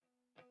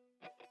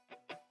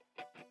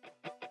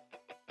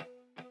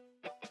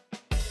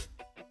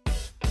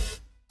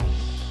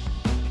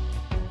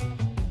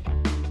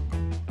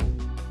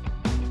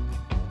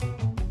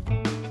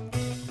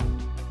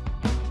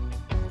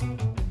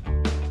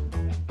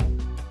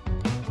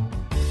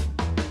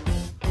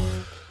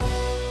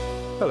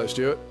Hello,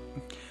 Stuart.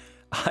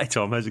 Hi,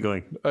 Tom. How's it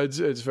going? It's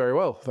very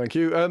well, thank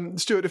you.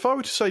 Stuart, if I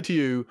were to say to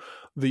you,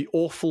 the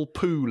awful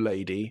poo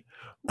lady,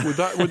 would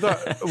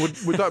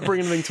that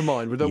bring anything to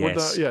mind? Would that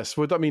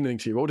mean anything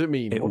to you? What would it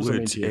mean? What does it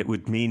mean to you? It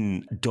would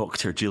mean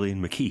Dr.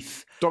 Gillian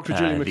McKeith. Dr.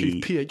 Gillian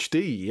McKeith,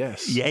 PhD,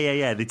 yes.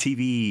 Yeah. The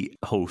TV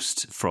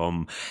host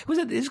from, it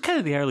was kind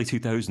of the early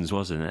 2000s,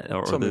 wasn't it?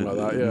 Or something like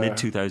that, yeah. Mid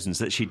 2000s,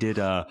 that she did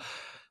a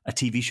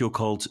TV show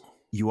called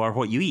You Are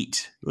What You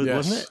Eat,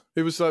 wasn't it?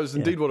 That was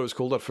indeed what it was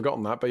called. I'd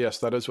forgotten that, but yes,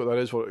 that is what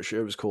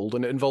it was called,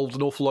 and it involved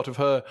an awful lot of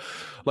her,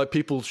 like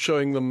people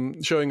showing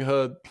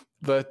her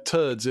their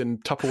turds in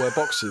Tupperware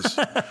boxes.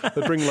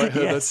 They bring like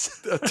her a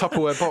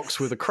Tupperware box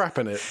with a crap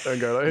in it and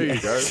go, here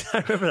you go. I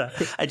remember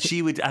that. And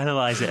she would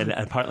analyse it, and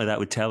apparently that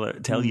would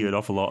tell you an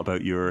awful lot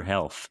about your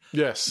health.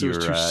 Yes, it was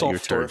too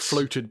soft or it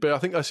floated. But I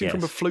think I seem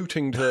from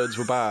floating turds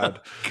were bad.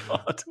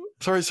 God.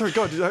 Sorry,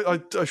 God.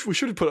 We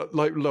should have put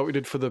like we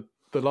did for the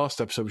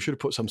last episode, we should have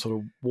put some sort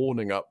of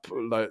warning up.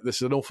 Like, this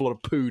is an awful lot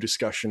of poo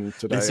discussion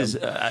today.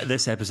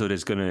 This episode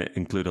is going to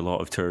include a lot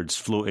of turds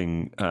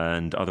floating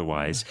and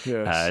otherwise.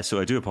 Yes.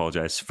 So I do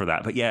apologise for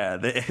that. But yeah,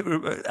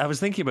 I was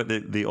thinking about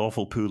the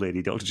awful poo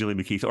lady, Dr. Gillian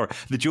McKeith, or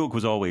the joke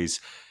was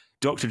always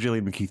Dr.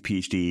 Gillian McKeith,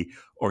 PhD,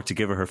 or to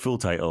give her full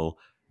title,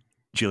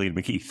 Gillian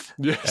McKeith.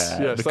 Yes.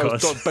 That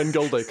was Ben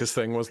Goldacre's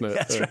thing, wasn't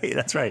it?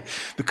 That's right.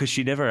 Because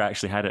she never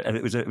actually had it. And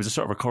it was a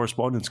sort of a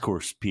correspondence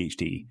course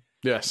PhD.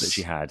 Yes, that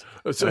she had.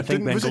 So I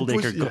think Ben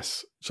Goldacre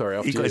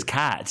he got his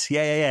cat.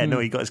 Yeah. No,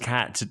 he got his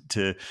cat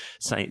to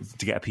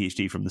get a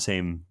PhD from the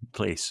same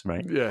place,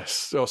 right?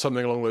 Yes, or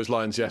something along those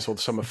lines. Yes, or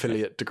some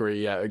affiliate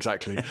degree. Yeah,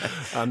 exactly.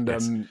 And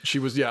yes. She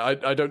was. Yeah,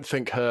 I don't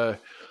think her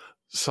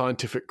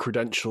scientific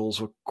credentials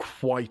were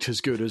quite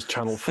as good as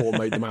Channel 4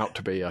 made them out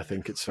to be. I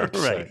think it's fair to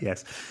say.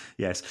 Right.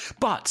 Yes.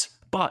 But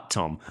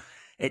Tom,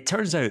 it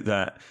turns out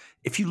that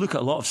if you look at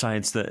a lot of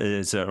science that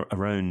is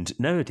around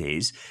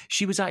nowadays,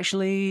 she was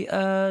actually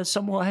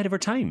somewhat ahead of her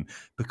time,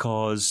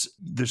 because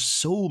there's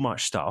so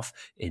much stuff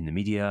in the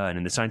media and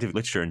in the scientific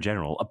literature in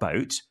general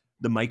about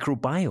the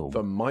microbiome.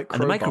 The microbiome.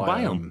 And the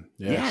microbiome.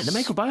 Yes. Yeah, the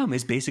microbiome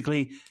is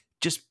basically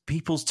just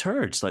people's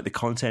turds, like the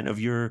content of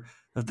your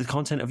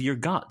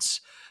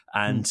guts.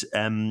 And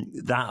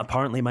that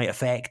apparently might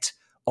affect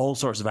all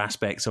sorts of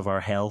aspects of our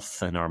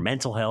health and our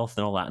mental health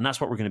and all that. And that's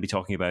what we're going to be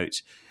talking about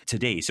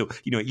today. So,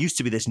 it used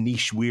to be this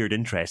niche, weird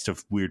interest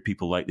of weird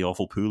people like the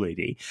awful poo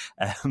lady.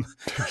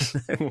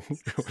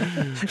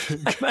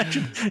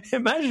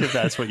 Imagine if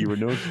that's what you were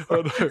known for.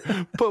 Oh,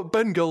 no. But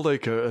Ben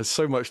Goldacre has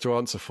so much to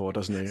answer for,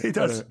 doesn't he? He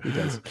does. He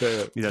does.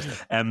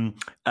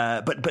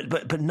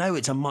 But now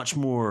it's a much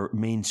more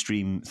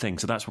mainstream thing.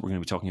 So that's what we're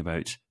going to be talking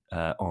about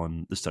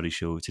on the Study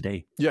Show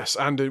today. Yes,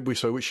 and we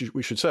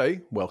should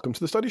say, welcome to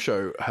the Study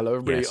Show. Hello,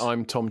 everybody. Yes.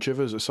 I'm Tom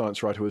Chivers, a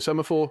science writer with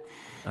Semaphore.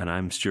 And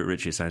I'm Stuart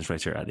Ritchie, a science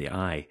writer at the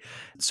Eye.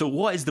 So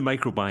what is the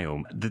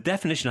microbiome? The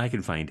definition I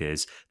can find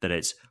is that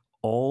it's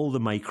all the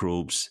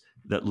microbes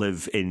that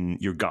live in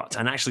your gut.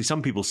 And actually,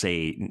 some people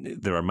say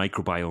there are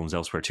microbiomes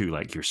elsewhere too,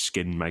 like your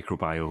skin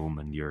microbiome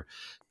and your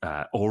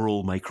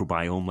oral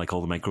microbiome, like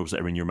all the microbes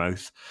that are in your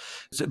mouth.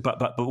 So, but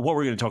what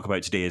we're going to talk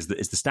about today is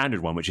the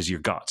standard one, which is your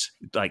gut.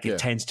 Like it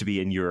tends to be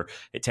in your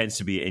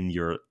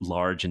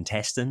large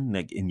intestine,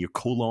 like in your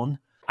colon.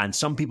 And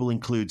some people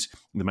include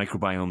the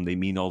microbiome. They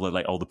mean all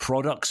the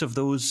products of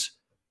those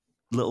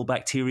little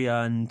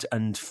bacteria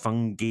and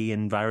fungi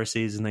and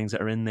viruses and things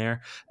that are in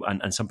there.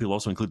 And some people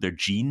also include their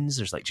genes.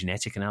 There's like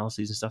genetic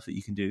analyses and stuff that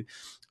you can do.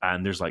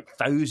 And there's like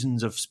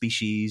thousands of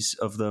species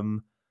of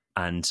them.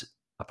 And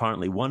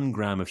apparently 1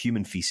 gram of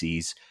human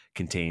feces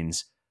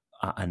contains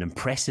an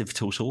impressive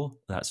total,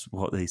 that's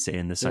what they say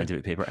in the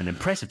scientific paper, an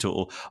impressive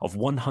total of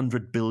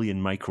 100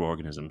 billion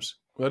microorganisms.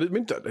 Well, I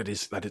mean,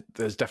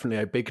 there's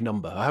definitely a big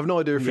number. I have no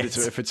idea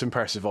if it's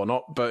impressive or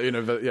not, but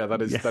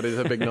that is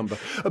a big number.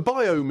 A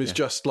biome is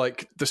just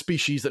like the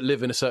species that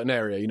live in a certain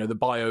area. The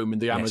biome in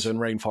the Amazon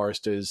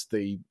rainforest is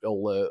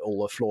all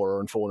the flora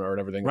and fauna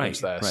and everything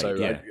that's there.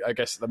 So I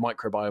guess the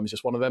microbiome is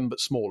just one of them, but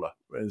smaller.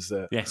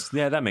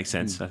 That makes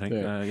sense. I think.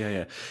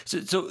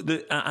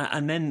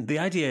 And then the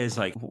idea is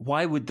like,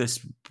 why would this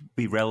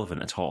be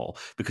relevant at all?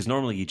 Because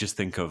normally you just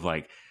think of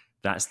like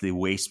that's the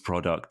waste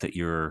product that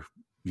you're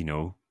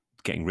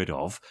getting rid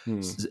of,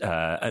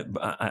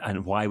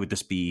 and why would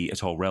this be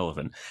at all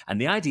relevant? And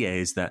the idea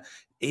is that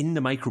in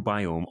the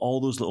microbiome, all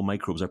those little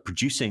microbes are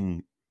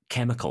producing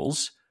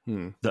chemicals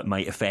that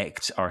might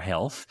affect our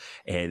health.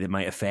 That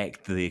might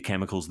affect the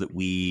chemicals that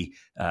we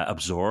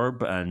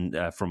absorb and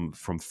from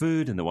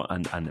food, and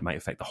it might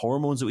affect the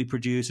hormones that we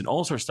produce and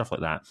all sorts of stuff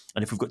like that.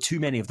 And if we've got too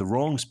many of the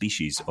wrong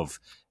species of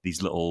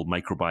these little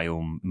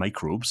microbiome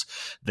microbes,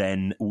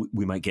 then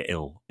we might get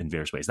ill in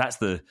various ways. That's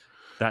the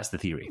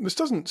theory. This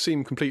doesn't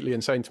seem completely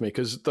insane to me,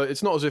 because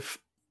it's not as if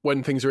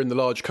when things are in the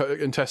large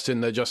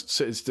intestine,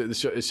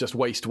 it's just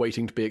waste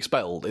waiting to be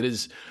expelled. It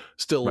is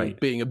still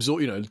being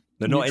absorbed.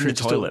 They're not in the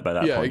toilet by that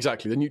point. Yeah,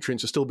 exactly. The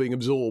nutrients are still being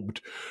absorbed.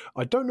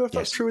 I don't know if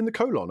that's true in the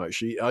colon.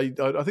 Actually, I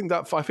think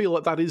that I feel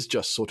like that is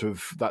just sort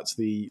of that's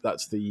the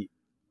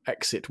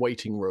exit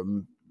waiting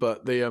room.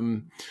 But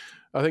the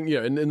I think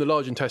in the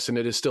large intestine,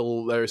 there is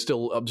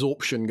still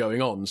absorption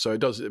going on, so it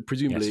does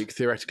presumably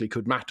theoretically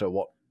could matter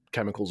what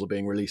chemicals are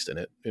being released in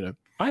it.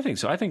 I think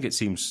so. I think it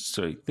seems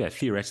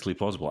theoretically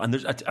plausible. And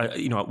there's,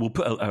 we'll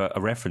put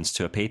a reference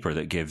to a paper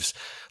that gives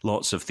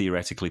lots of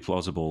theoretically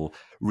plausible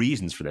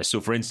reasons for this.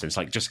 So, for instance,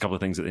 like just a couple of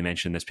things that they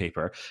mention in this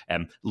paper,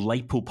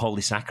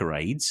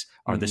 lipopolysaccharides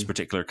are this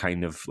particular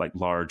kind of like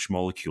large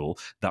molecule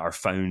that are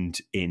found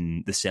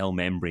in the cell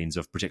membranes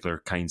of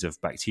particular kinds of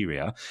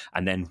bacteria,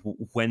 and then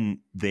when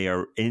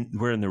they're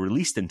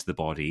released into the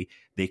body,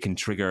 they can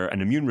trigger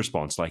an immune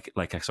response,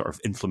 like a sort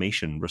of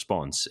inflammation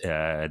response.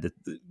 The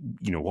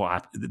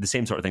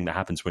same sort of thing that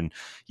happens when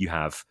you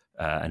have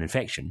an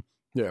infection.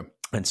 Yeah.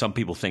 And some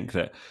people think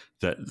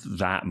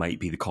that might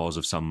be the cause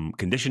of some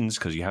conditions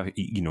because you have,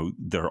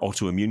 there are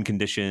autoimmune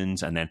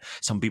conditions. And then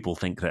some people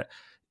think that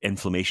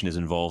inflammation is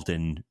involved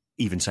in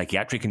even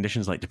psychiatric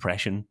conditions like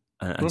depression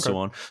and so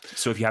on.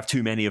 So if you have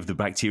too many of the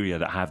bacteria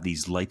that have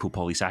these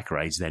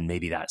lipopolysaccharides, then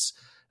maybe that's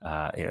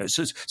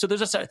so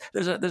there's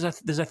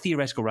a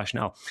theoretical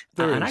rationale.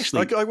 And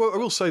actually, I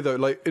will say though,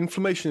 like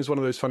inflammation is one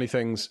of those funny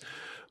things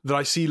that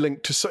I see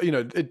linked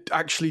to. It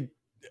actually.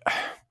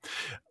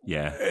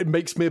 Yeah, it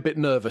makes me a bit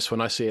nervous when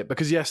I see it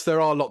because yes,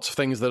 there are lots of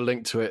things that are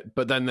linked to it,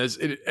 but then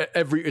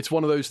it's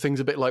one of those things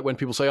a bit like when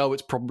people say, "Oh,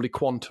 it's probably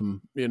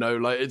quantum,"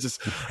 like it's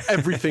just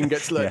everything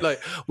gets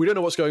like we don't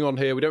know what's going on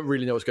here. We don't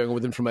really know what's going on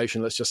with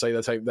inflammation. Let's just say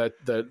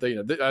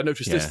I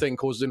noticed this thing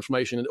causes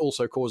inflammation and it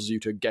also causes you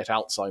to get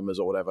Alzheimer's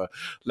or whatever.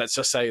 Let's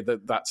just say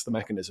that's the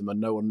mechanism,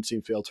 and no one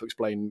seems to be able to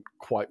explain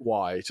quite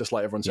why. It's just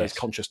like everyone says,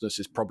 consciousness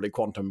is probably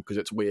quantum because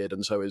it's weird,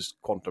 and so is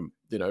quantum.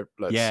 I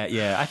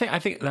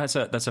think that's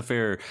a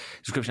fair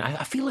description.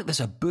 I feel like there's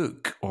a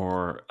book,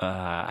 or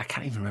I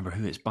can't even remember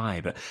who it's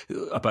by, but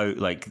about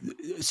like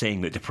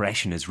saying that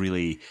depression is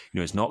really,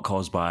 it's not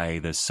caused by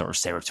this sort of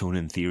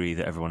serotonin theory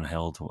that everyone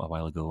held a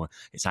while ago.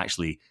 It's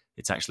actually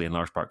in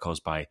large part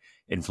caused by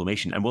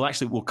inflammation, and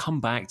we'll come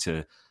back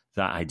to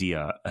that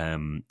idea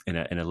in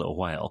a little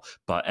while.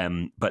 But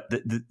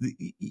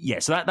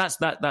so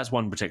that's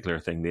one particular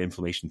thing, the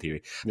inflammation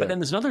theory. But then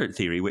there's another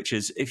theory, which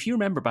is, if you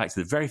remember back to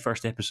the very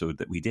first episode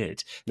that we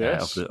did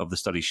of the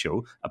study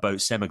show about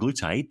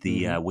semaglutide,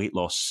 the weight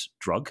loss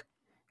drug.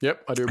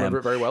 Yep, I do remember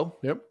it very well.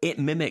 Yep, it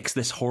mimics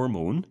this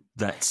hormone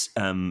that's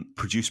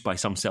produced by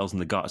some cells in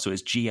the gut. So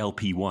it's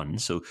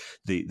GLP-1. So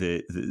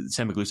the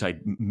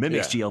semaglutide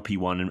mimics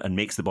GLP-1 and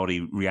makes the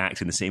body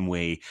react in the same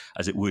way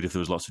as it would if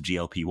there was lots of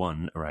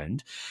GLP-1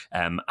 around,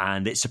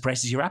 and it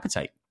suppresses your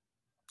appetite.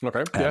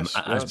 Okay. Yes.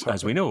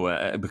 As we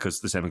know, because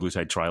the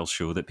semaglutide trials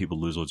show that people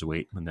lose loads of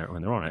weight when they're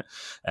on it.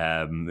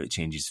 It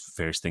changes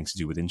various things to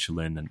do with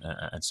insulin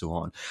and so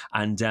on.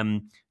 And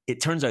it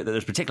turns out that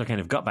there's a particular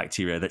kind of gut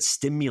bacteria that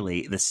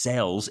stimulate the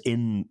cells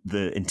in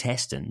the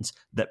intestines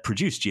that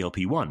produce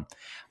GLP-1.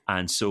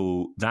 And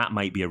so that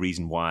might be a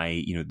reason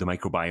why, the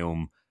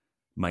microbiome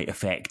might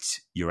affect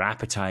your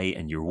appetite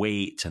and your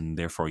weight and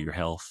therefore your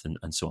health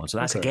and so on. So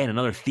that's, again,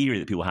 another theory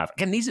that people have.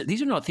 Again, these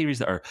are not theories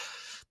that are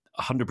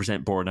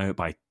 100% borne out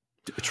by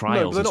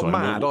trials. No, they're not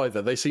mad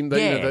either. They seem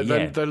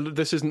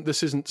this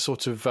isn't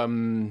sort of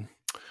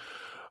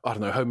I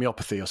don't know,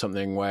 homeopathy or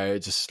something where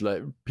it's just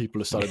like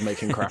people have started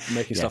making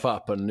stuff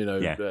up and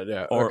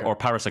or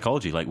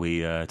parapsychology, like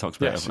we talked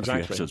about a few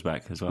episodes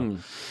back as well.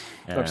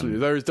 Absolutely,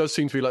 there does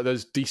seem to be like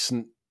there's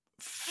decent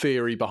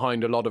theory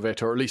behind a lot of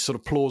it, or at least sort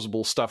of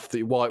plausible stuff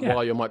that why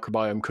your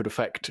microbiome could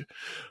affect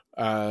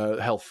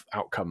health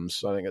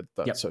outcomes. I think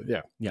that's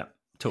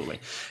totally.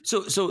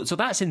 So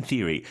that's in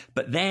theory,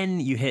 but then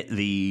you hit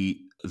the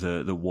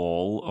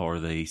wall or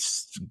the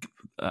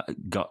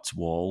gut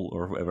wall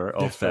or whatever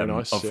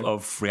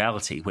of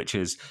reality, which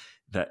is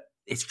that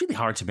it's really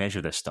hard to measure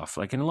this stuff.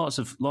 Like in lots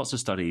of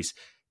studies,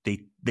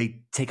 they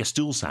take a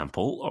stool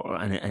sample,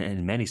 and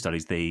in many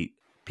studies,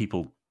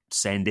 people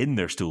send in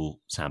their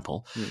stool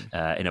sample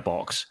in a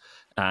box,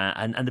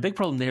 and the big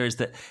problem there is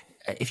that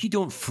if you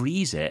don't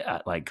freeze it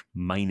at like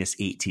minus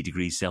 80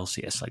 degrees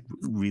Celsius, like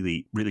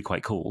really, really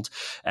quite cold,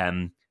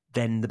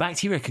 then the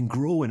bacteria can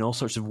grow in all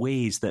sorts of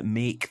ways that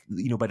make,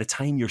 by the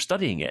time you're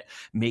studying it,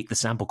 make the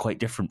sample quite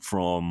different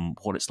from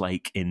what it's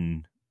like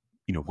in,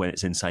 when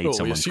it's inside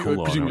someone's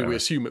colon. Presumably we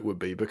assume it would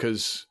be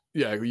because,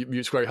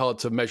 it's very hard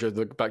to measure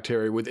the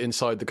bacteria with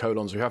inside the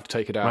colon, so you have to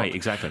take it out. Right,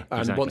 exactly.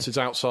 And once it's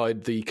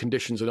outside, the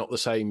conditions are not the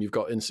same. You've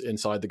got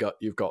inside the gut,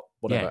 you've got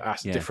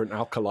different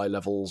alkali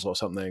levels or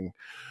something.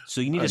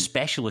 So you need a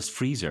specialist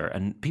freezer,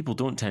 and people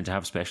don't tend to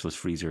have specialist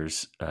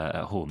freezers at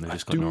home. They're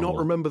just not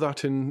remember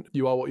that in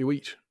You Are What You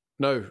Eat.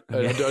 No,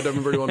 I don't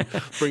remember anyone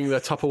bringing their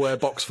Tupperware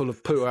box full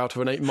of poo out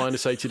of an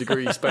minus 80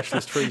 degree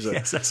specialist freezer.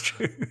 Yes, that's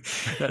true.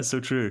 That's so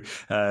true.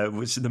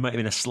 Which there might have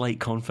been a slight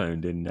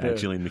confound in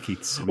Gillian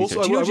McKeith's research.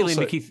 Also, Gillian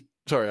McKeith?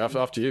 Sorry,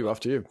 after you.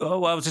 Oh,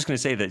 well, I was just going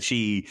to say that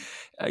she,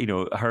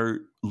 her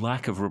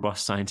lack of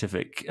robust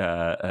scientific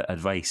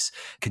advice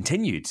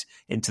continued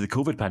into the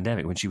COVID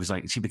pandemic when she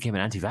became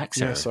an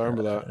anti-vaxxer. Yes, I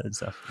remember that and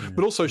stuff. Yeah.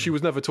 But also, she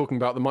was never talking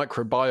about the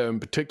microbiome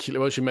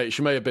particularly. Well,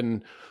 she may have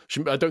been.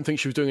 I don't think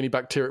she was doing any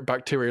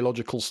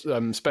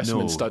bacteriological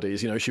specimen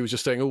studies. She was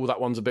just saying, "Oh,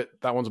 that one's a bit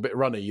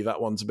runny. That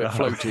one's a bit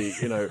floaty."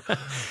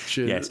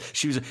 Yes,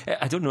 she was.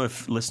 I don't know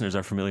if listeners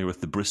are familiar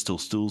with the Bristol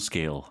stool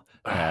scale,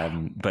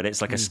 but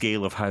it's like a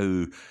scale of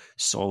how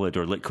solid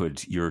or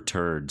liquid your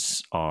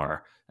turds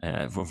are.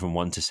 From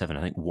 1 to 7,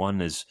 I think 1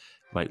 is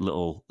like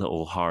little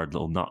hard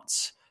little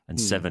nuts, and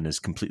 7 is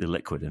completely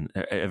liquid. And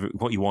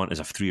what you want is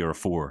a 3 or a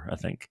 4, I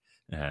think.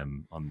 I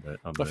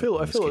feel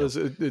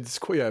it's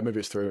quite, maybe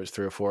it's 3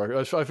 or 4.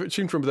 I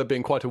seem to remember there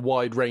being quite a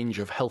wide range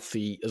of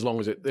healthy, as long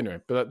as it,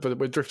 but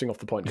we're drifting off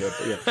the point here.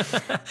 But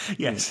yeah.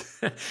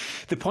 Yes,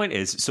 the point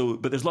is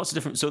but there's lots of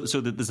different. So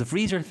there's the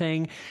freezer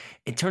thing.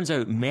 It turns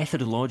out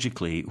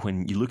methodologically,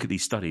 when you look at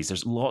these studies,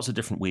 there's lots of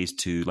different ways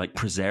to like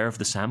preserve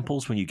the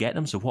samples when you get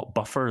them. So what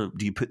buffer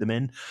do you put them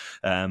in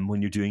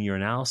when you're doing your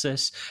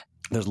analysis?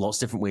 There's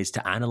lots of different ways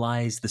to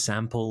analyze the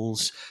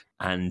samples.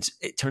 And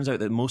it turns out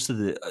that most of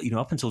the,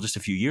 up until just a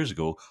few years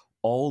ago,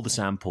 all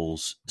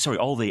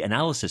the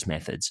analysis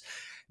methods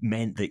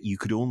meant that you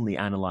could only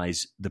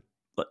analyze the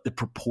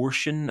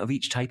proportion of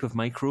each type of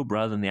microbe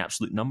rather than the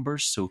absolute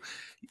numbers. So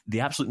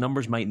the absolute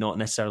numbers might not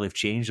necessarily have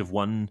changed of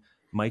one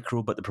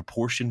microbe, but the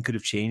proportion could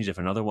have changed if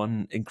another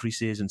one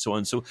increases and so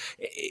on. So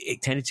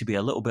it tended to be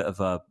a little bit of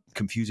a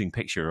confusing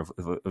picture of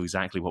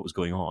exactly what was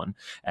going on.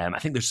 I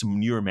think there's some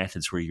newer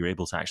methods where you're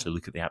able to actually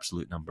look at the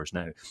absolute numbers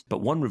now.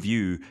 But one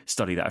review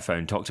study that I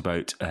found talked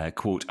about,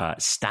 quote,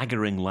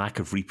 staggering lack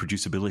of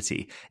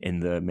reproducibility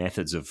in the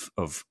methods of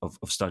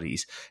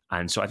studies.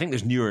 And so I think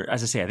there's newer,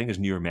 as I say, there's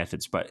newer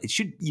methods, but it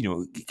should,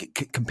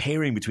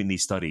 comparing between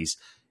these studies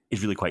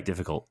is really quite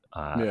difficult.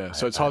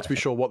 So it's hard to be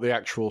sure what the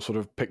actual sort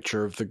of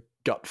picture of the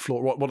gut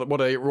flora,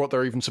 what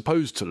they're even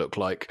supposed to look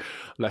like,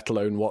 let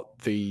alone what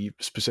some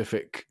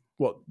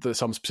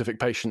specific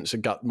patient's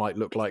gut might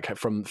look like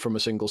from a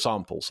single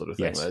sample sort of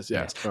thing.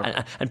 Yes.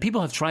 And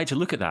people have tried to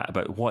look at that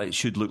about what it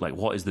should look like.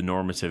 What is the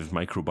normative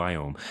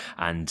microbiome?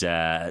 And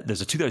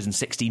there's a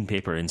 2016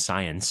 paper in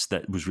Science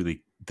that was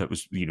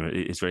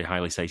it's very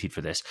highly cited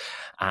for this.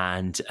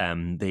 And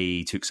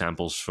they took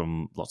samples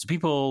from lots of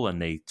people and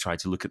they tried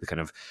to look at the kind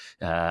of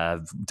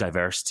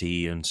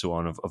diversity and so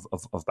on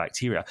of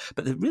bacteria.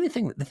 But the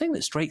thing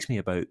that strikes me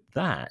about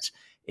that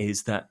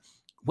is that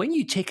when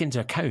you take into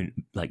account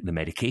like the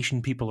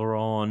medication people are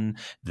on,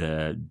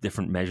 the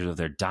different measures of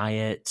their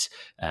diet,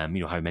 how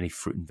many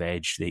fruit and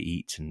veg they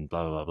eat and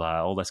blah, blah,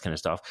 blah, all this kind of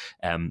stuff,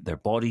 their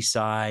body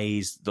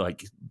size,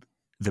 like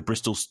the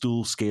Bristol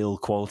stool scale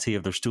quality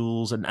of their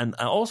stools and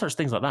all sorts of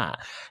things like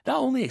that, that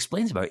only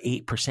explains about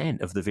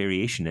 8% of the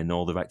variation in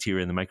all the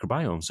bacteria in the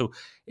microbiome. So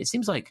it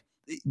seems like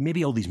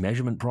maybe all these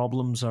measurement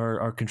problems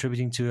are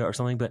contributing to it or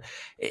something, but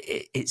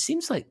it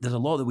seems like there's a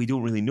lot that we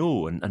don't really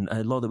know and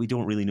a lot that we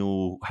don't really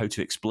know how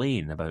to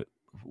explain about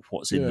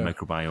what's in the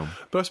microbiome.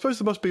 But I suppose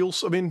there must be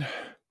also,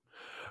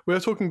 we're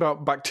talking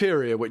about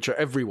bacteria which are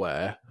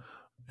everywhere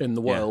in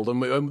the world, and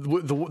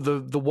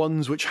the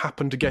ones which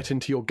happen to get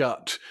into your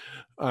gut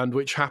and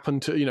which happen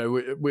to,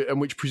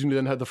 and which presumably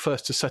then had the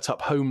first to set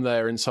up home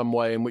there in some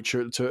way, and which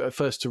are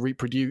first to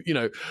reproduce.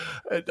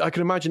 I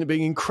can imagine it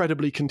being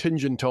incredibly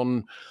contingent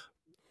on,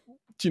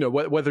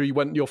 whether you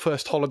went your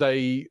first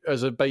holiday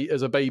as a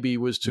baby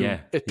was to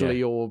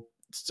Italy or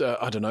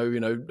I don't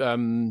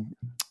know,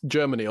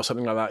 Germany or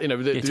something like that.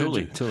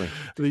 Totally.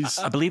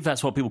 I believe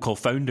that's what people call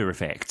founder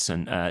effects,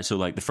 and so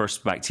like the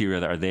first bacteria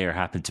that are there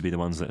happen to be the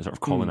ones that sort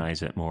of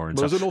colonize it more. And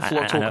there's an awful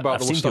lot of talk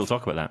about. I've seen people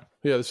talk about that.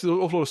 Yeah, there's an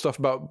awful lot of stuff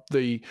about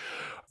the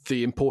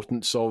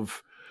importance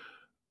of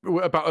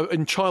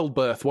in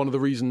childbirth. One of the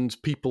reasons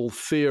people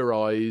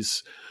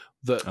theorize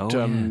that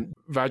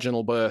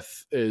vaginal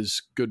birth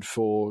is good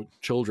for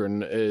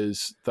children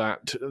is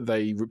that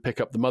they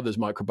pick up the mother's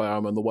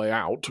microbiome on the way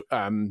out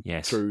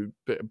through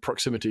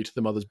proximity to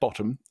the mother's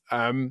bottom.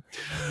 And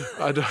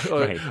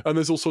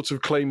there's all sorts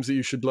of claims that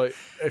you should, like,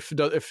 if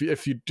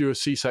you do a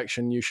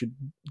C-section, you should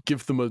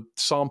give them a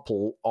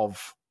sample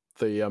of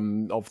the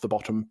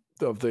bottom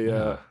of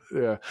the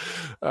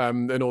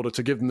in order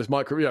to give them this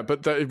but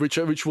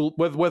which will,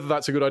 whether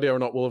that's a good idea or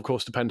not will of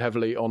course depend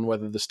heavily on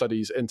whether the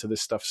studies into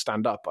this stuff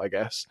stand up, I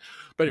guess.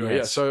 But anyway,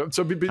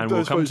 and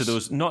we'll come to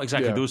those, not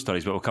exactly those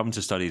studies, but we'll come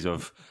to studies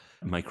of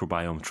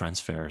microbiome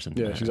transfers and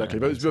exactly.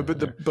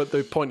 But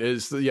the point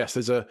is that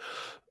there's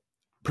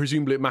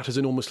presumably it matters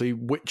enormously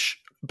which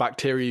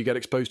bacteria you get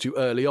exposed to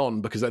early on,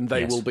 because then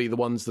they will be the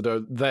ones that are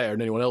there,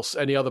 and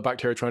any other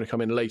bacteria trying to come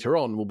in later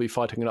on will be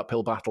fighting an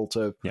uphill battle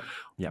to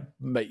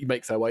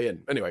make their way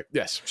in. Anyway,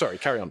 sorry,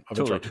 carry on.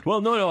 Totally. Well,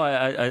 no,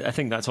 I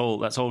think that's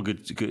all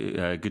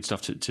good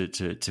stuff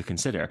to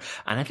consider,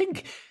 and I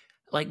think,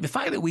 like, the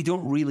fact that we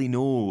don't really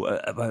know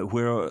about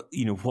where,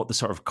 what the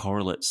sort of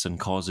correlates and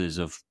causes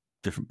of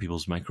different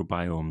people's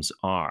microbiomes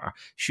are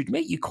should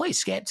make you quite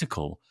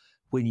skeptical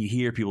when you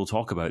hear people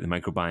talk about the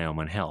microbiome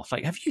and health,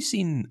 like, have you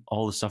seen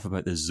all the stuff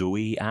about the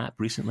Zoe app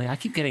recently? I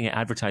keep getting it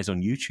advertised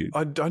on YouTube.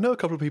 I know a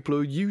couple of people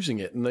who are using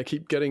it, and they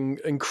keep getting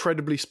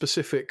incredibly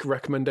specific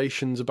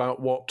recommendations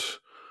about what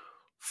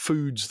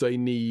foods they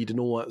need and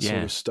all that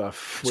sort of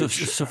stuff. So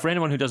for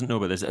anyone who doesn't know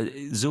about this,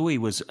 Zoe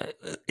was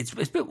it's a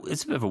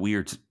bit of a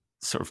weird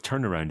sort of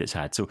turnaround it's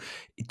had. So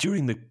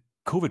during the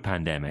COVID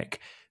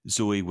pandemic,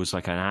 Zoe was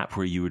like an app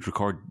where you would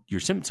record your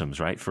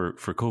symptoms, right? For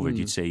COVID,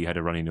 you'd say you had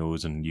a runny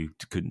nose and you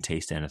couldn't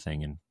taste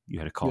anything and you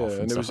had a cough. Yeah,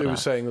 and it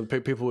was saying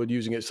that people were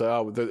using it.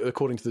 So,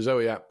 according to the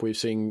Zoe app, we're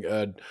seeing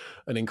an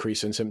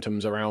increase in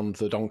symptoms around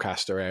the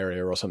Doncaster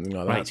area or something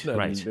like that.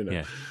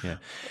 Right.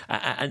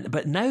 Yeah.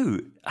 But now,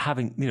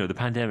 having the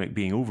pandemic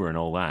being over and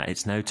all that,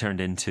 it's now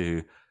turned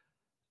into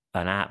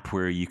an app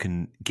where you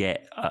can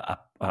get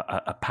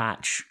a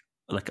patch,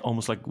 like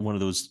almost like one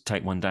of those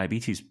type 1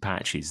 diabetes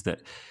patches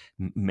that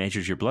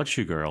measures your blood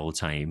sugar all the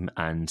time,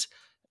 and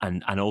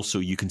also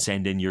you can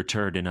send in your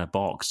turd in a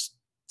box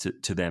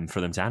to them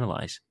for them to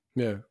analyze.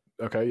 Yeah.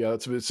 Okay. Yeah.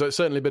 It's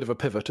certainly a bit of a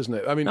pivot, isn't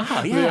it? I mean,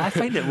 I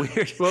find it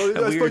weird.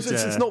 Well, I suppose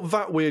it's not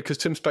that weird because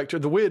Tim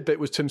Spector. The weird bit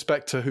was Tim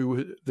Spector,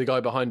 who the guy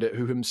behind it,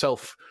 who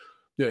himself,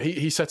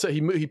 he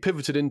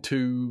pivoted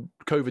into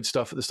COVID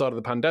stuff at the start of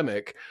the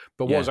pandemic,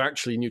 but was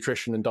actually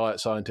nutrition and diet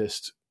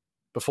scientist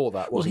before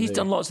that. Well, he's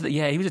done lots of that.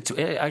 Yeah, he was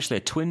actually a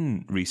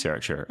twin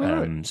researcher.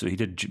 Right. So he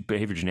did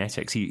behaviour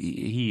genetics.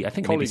 He I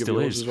think maybe still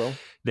is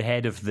the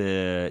head of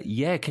the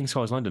King's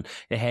College London,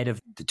 the head of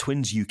the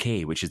Twins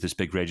UK, which is this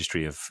big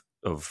registry of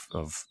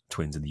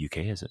twins in the UK.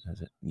 Is it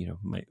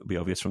might be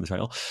obvious from the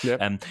title. Yep.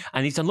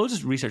 And he's done loads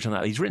of research on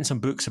that. He's written some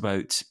books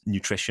about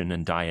nutrition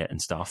and diet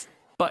and stuff.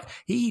 But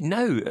he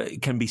now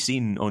can be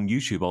seen on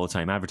YouTube all the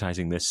time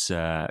advertising this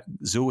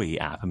Zoe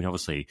app. I mean,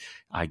 obviously,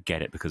 I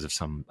get it because of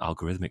some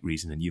algorithmic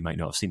reason, and you might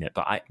not have seen it.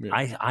 But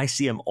I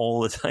see him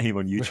all the time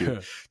on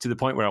YouTube to the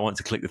point where I want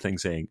to click the thing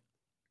saying,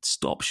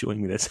 stop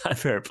showing me this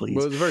advert, please.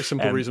 Well, there's a very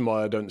simple reason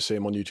why I don't see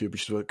him on YouTube,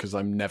 which is because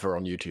I'm never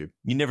on YouTube.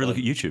 You never look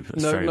at YouTube?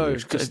 That's very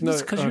weird.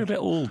 Because you're a bit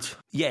old.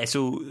 Yeah,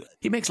 so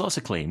he makes lots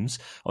of claims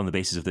on the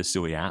basis of this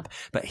Zoe app,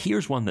 but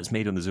here's one that's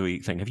made on the Zoe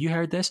thing. Have you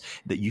heard this?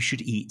 That you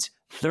should eat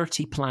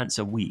 30 plants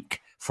a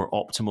week for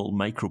optimal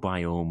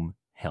microbiome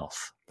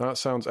health. That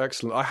sounds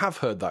excellent. I have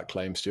heard that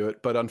claim,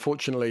 Stuart, but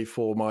unfortunately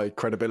for my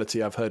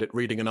credibility, I've heard it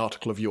reading an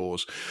article of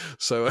yours.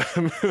 So,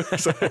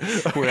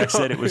 where I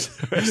said it was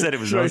nonsense. I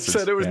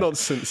said it was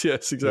nonsense.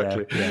 Yes,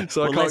 exactly. Yeah.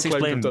 So I can't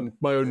claim to have done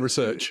my own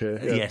research here.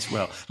 Yeah. Yes.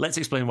 Well, let's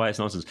explain why it's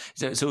nonsense.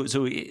 So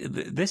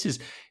this is.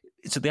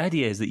 So the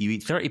idea is that you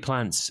eat 30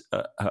 plants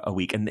a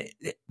week, and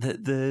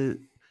the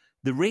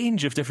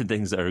range of different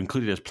things that are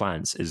included as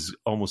plants is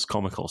almost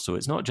comical. So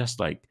it's not just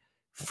like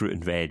fruit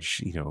and veg,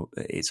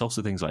 it's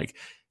also things like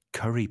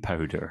curry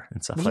powder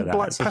and stuff like that.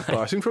 Black pepper.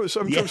 I think from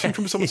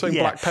someone saying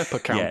black pepper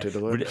counted.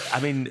 Yeah.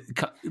 I mean,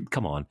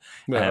 come on.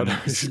 No,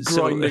 he's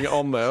grinding it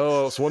on there.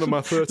 Oh, it's one of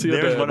my 30 a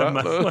day. There's one of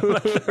my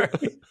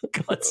 30.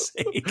 God's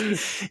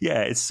sake.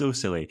 Yeah, it's so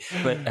silly.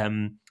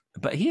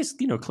 But he has,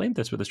 claimed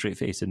this with a straight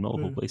face in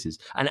multiple places.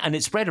 And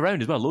it's spread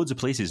around as well. Loads of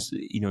places,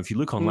 if you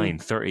look online,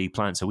 30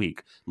 plants a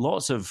week.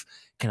 Lots of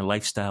kind of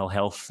lifestyle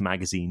health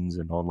magazines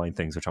and online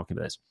things are talking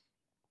about this.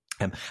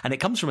 And it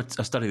comes from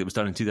a study that was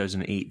done in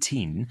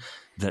 2018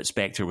 that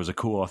Spector was a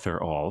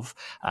co-author of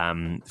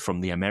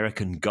from the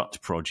American Gut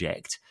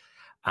Project.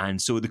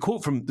 And so the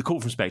quote from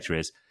Spector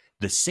is,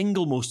 "The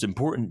single most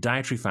important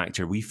dietary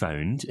factor we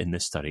found in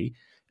this study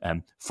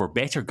for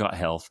better gut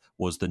health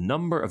was the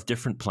number of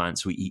different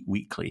plants we eat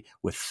weekly,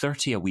 with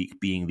 30 a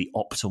week being the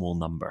optimal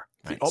number."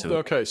 Right?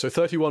 So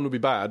 31 would be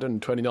bad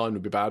and 29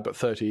 would be bad, but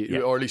 30,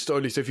 or at least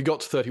if you got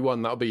to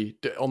 31, that would be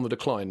on the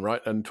decline,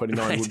 right? And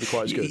 29 would be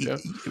quite as good, yeah?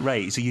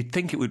 Right, so you'd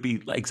think it would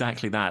be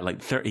exactly that,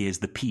 like 30 is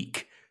the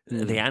peak.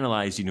 They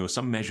analysed,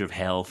 some measure of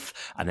health,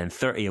 and then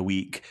 30 a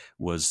week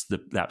was the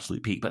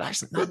absolute peak. But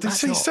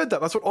that's he said that.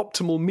 That's what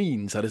optimal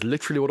means. That is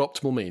literally what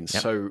optimal means.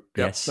 Yep. So,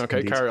 yes, okay,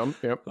 indeed. Carry on.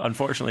 Yep.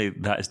 Unfortunately,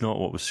 that is not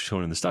what was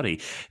shown in the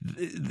study.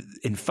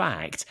 In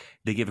fact,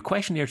 they gave a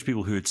questionnaire to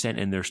people who had sent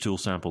in their stool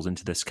samples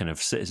into this kind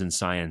of citizen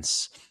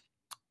science...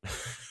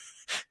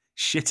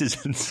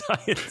 Citizen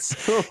science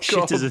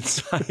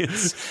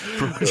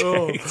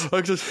project.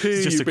 I just hear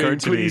you being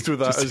pleased with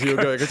that as you're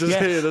going. I just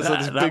hear there's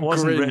this big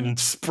grin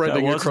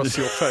spreading across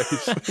your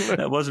face.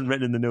 That wasn't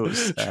written in the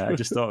notes. I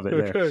just thought of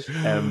it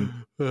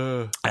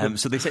there.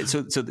 So they said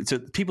so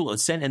people had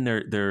sent in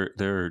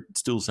their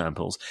stool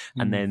samples,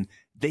 and then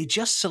they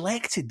just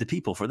selected the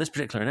people for this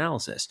particular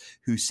analysis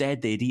who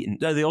said they'd eaten.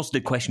 They also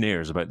did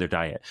questionnaires about their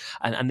diet,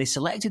 and they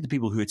selected the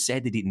people who had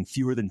said they'd eaten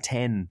fewer than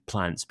 10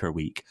 plants per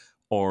week,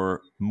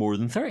 or more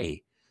than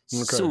 30.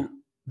 Okay. So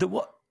there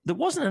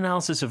wasn't an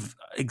analysis of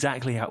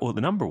exactly what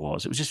the number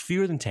was. It was just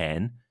fewer than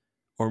 10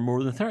 or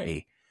more than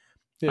 30.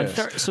 Yeah,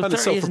 so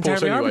 30 isn't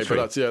terribly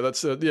arbitrary. But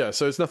so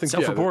it's nothing.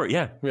 Self-report,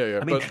 yeah.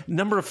 I mean,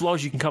 number of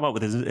flaws you can come up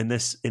with in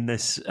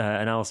this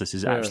analysis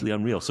is absolutely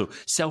unreal. So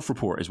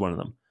self-report is one of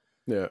them.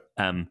 Yeah.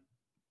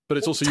 But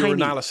it's also your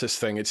analysis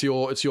thing. It's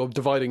your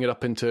dividing it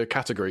up into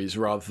categories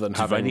rather than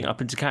dividing it up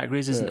into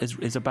categories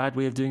is a bad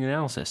way of doing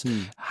analysis.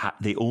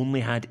 They only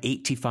had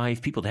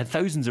 85 people. They had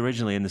thousands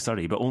originally in the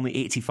study, but only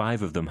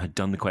 85 of them had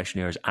done the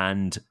questionnaires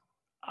and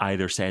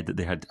either said that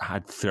they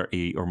had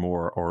 30 or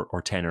more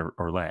or 10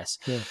 or less.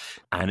 Yeah.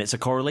 And it's a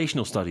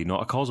correlational study,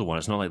 not a causal one.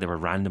 It's not like they were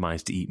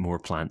randomized to eat more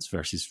plants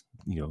versus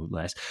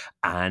less.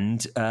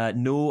 And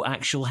no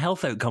actual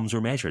health outcomes were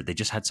measured. They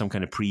just had some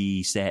kind of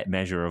preset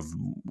measure of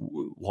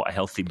what a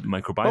healthy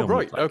microbiome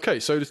right. like. Okay,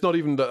 so it's not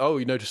even that,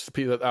 you noticed the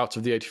people that out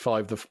of the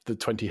 85, the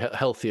 20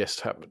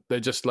 healthiest have.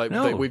 They're just like,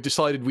 we've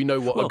decided we know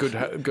what a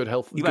good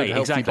healthy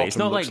exactly. bottom It's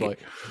not looks like.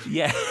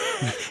 Yeah.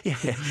 Yeah.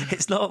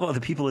 It's not what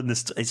the people in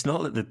this. It's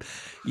not that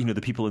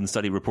the people in the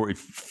study reported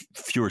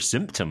fewer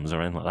symptoms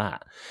or anything like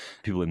that.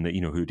 People in the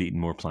who'd eaten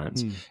more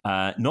plants.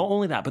 Not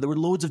only that, but there were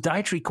loads of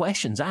dietary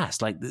questions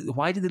asked. Like,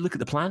 why did they look at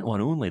the plant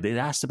one only? They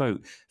asked about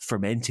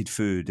fermented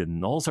food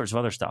and all sorts of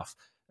other stuff.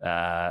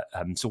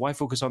 So why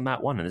focus on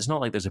that one? And it's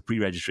not like there's a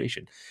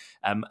pre-registration.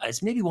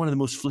 It's maybe one of the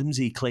most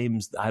flimsy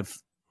claims that I've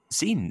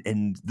seen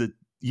in the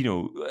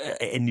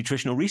in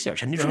nutritional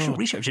research, and nutritional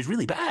research is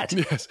really bad.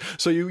 Yes.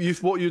 So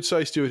what you'd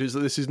say, Stuart, is that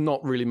this is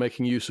not really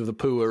making use of the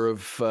poor of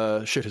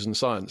shitters in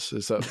science.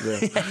 Is that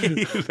very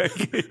good?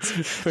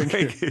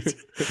 Very good.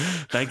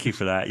 Thank you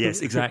for that.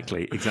 Yes,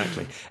 exactly.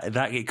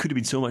 That it could have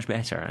been so much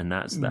better, and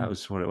that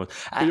was what it was.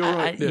 You're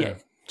right. Yeah.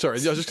 Sorry, I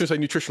was just going to say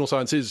nutritional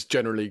science is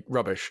generally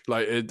rubbish.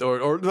 Like,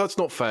 or that's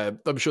not fair.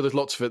 I'm sure there's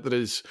lots of it that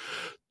is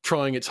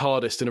trying its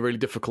hardest in a really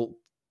difficult,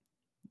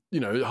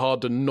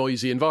 hard and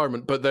noisy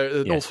environment. But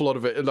there's an awful lot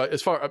of it. Like,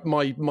 as far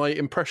my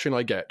impression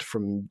I get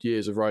from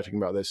years of writing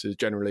about this is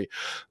generally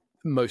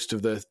most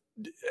of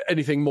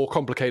anything more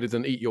complicated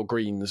than eat your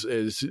greens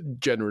is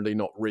generally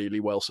not really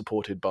well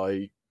supported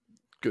by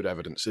good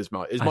evidence.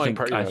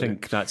 I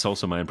think that's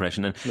also my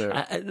impression, and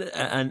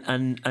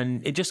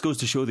it just goes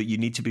to show that you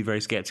need to be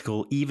very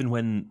skeptical, even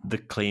when the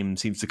claim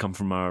seems to come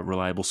from a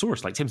reliable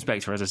source. Like Tim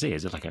Spector, as I say,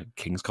 is like a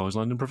King's College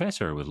London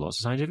professor with lots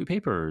of scientific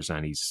papers,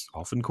 and he's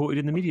often quoted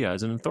in the media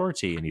as an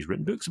authority, and he's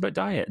written books about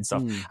diet and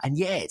stuff. And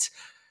yet,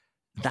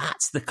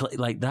 that's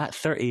that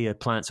 30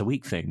 plants a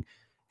week thing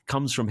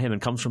comes from him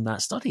and comes from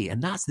that study,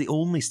 and that's the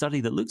only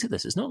study that looked at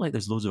this. It's not like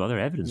there's loads of other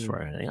evidence for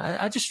it.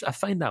 I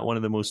find that one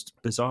of the most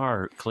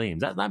bizarre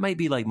claims. That might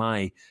be like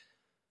my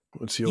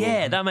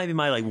that might be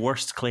my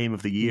worst claim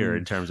of the year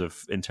in terms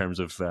of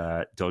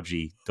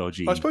dodgy.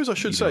 I suppose I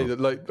should say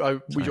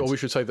that we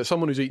should say that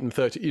someone who's eaten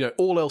 30,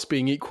 all else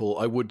being equal,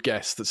 I would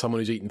guess that someone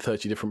who's eaten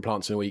 30 different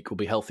plants in a week will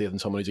be healthier than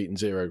someone who's eaten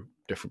 0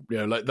 different.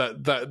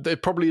 That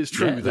it probably is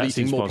true that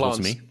eating more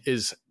plants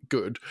is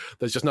good.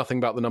 There's just nothing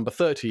about the number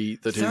 30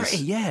 that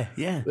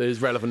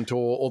is relevant,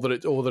 or that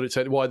it's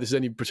why there's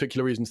any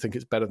particular reason to think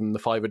it's better than the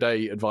 5 a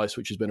day advice,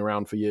 which has been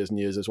around for years and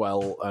years as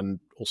well, and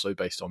also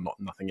based on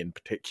nothing in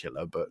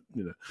particular, but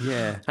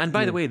And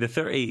by the way, the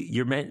 30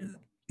 you're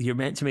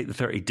meant to make the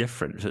 30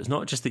 different. So it's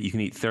not just that you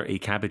can eat 30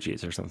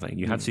 cabbages or something.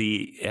 You have to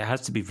eat, it has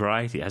to be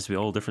variety. It has to be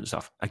all different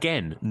stuff.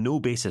 Again, no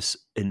basis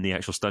in the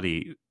actual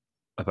study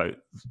about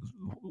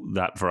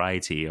that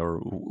variety or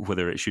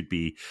whether it should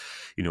be,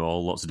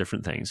 all lots of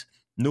different things.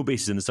 No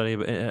basis in the study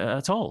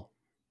at all.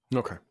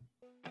 Okay.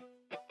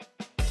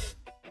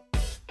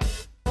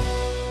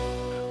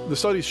 The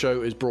Studies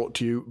Show is brought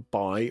to you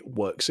by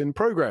Works in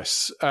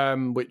Progress,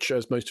 which,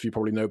 as most of you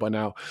probably know by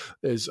now,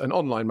 is an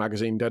online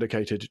magazine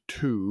dedicated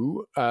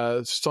to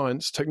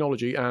science,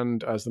 technology,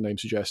 and, as the name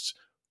suggests,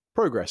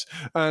 progress.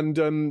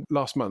 And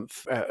last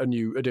month, a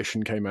new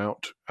edition came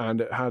out,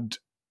 and it had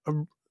a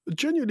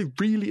genuinely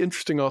really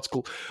interesting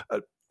article.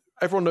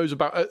 Everyone knows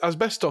about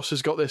asbestos.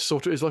 Has got this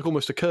sort of, it's like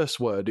almost a curse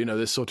word,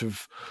 this sort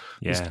of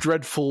this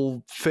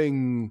dreadful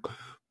thing,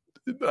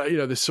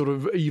 this sort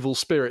of evil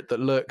spirit that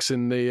lurks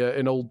in the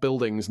in old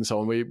buildings and so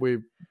on.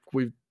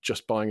 We're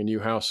just buying a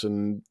new house,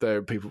 and there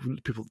are people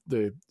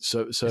the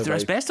survey. Is there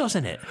asbestos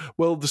in it?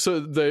 Well,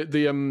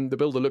 the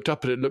builder looked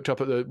up at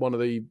it. One of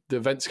the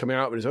vents coming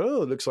out, and he said,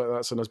 "Oh, it looks like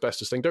that's an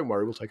asbestos thing. Don't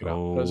worry, we'll take it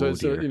out." So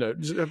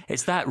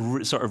it's that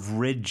sort of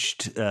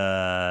ridged, sort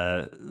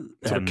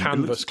of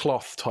canvas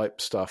cloth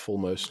type stuff,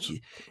 almost.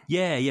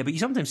 Yeah, but you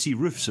sometimes see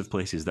roofs of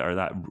places that are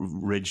that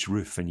ridged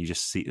roof, and you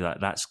just see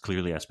that's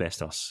clearly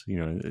asbestos.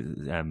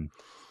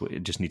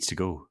 It just needs to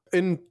go.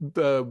 In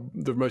the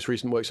most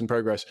recent Works in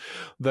Progress,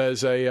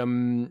 there's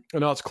an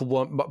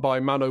article by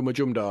Mano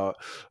Majumdar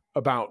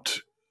about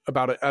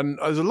it, and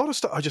there's a lot of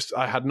stuff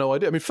I had no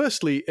idea. I mean,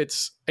 firstly,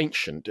 it's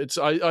ancient.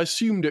 I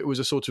assumed it was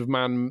a sort of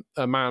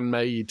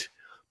man-made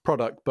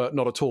product, but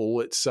not at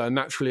all. It's a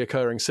naturally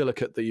occurring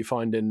silicate that you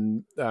find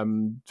in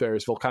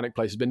various volcanic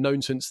places. Been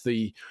known since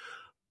the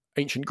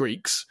ancient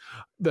Greeks,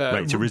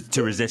 to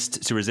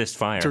resist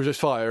fire. To resist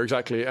fire,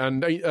 exactly.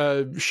 And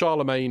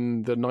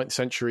Charlemagne, the 9th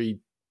century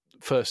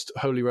first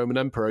Holy Roman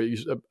Emperor,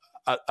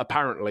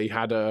 apparently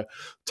had a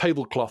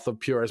tablecloth of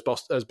pure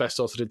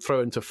asbestos that he'd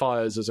throw into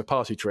fires as a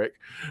party trick.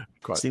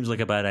 Seems like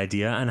a bad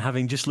idea. And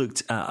having just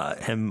looked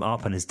him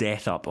up and his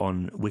death up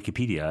on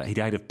Wikipedia, he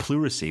died of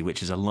pleurisy,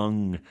 which is a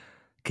lung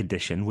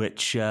condition,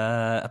 which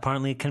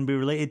apparently can be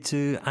related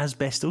to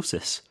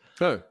asbestosis.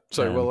 Oh,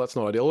 so well, that's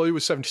not ideal. Well, he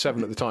was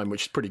 77 at the time,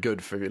 which is pretty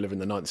good for if you live in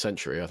the 9th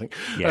century, I think.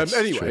 Yes,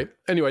 anyway,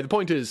 the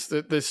point is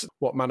that this,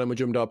 what Mano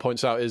Majumdar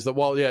points out, is that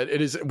while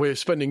we're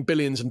spending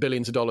billions and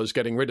billions of dollars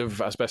getting rid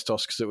of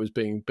asbestos because it was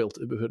being built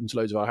into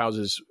loads of our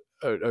houses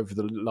over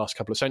the last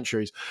couple of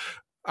centuries,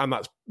 and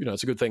that's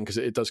it's a good thing because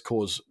it does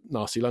cause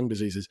nasty lung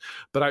diseases.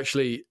 But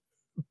actually,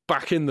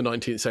 back in the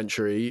 19th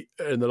century,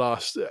 in the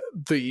last,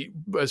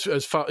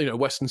 as far,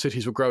 Western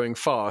cities were growing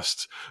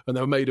fast, and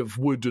they were made of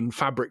wood and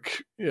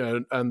fabric,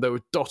 and they were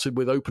dotted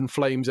with open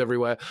flames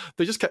everywhere.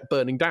 They just kept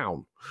burning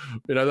down.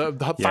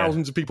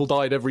 Thousands of people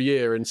died every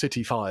year in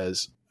city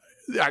fires.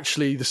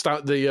 Actually,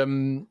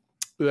 the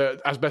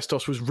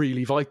asbestos was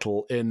really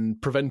vital in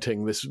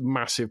preventing this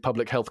massive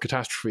public health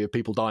catastrophe of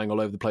people dying all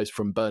over the place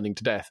from burning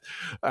to death.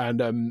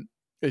 And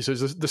so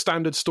the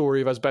standard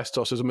story of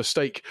asbestos as a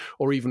mistake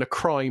or even a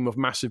crime of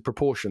massive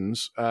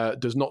proportions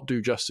does not do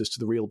justice to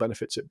the real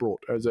benefits it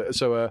brought.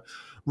 So a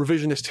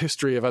revisionist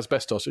history of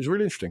asbestos is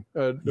really interesting.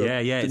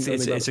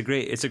 It's a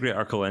great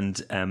article, and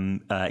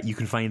you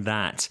can find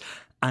that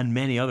and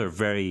many other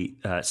very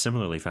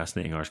similarly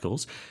fascinating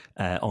articles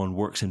on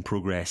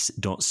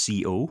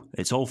worksinprogress.co.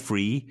 It's all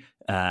free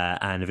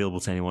and available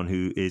to anyone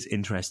who is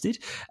interested.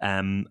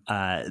 There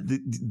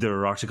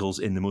are articles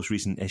in the most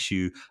recent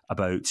issue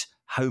about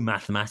how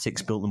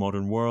mathematics built the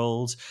modern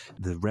world,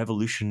 the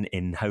revolution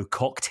in how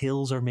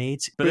cocktails are made.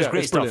 But there's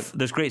great stuff. Brilliant.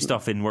 There's great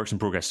stuff in Works in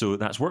Progress. So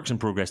that's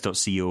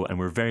worksinprogress.co, and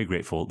we're very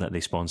grateful that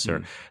they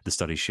sponsor the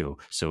Studies show.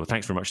 So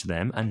thanks very much to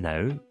them. And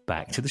now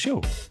back to the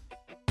show.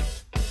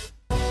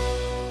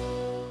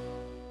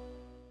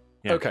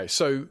 Yeah. Okay,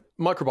 so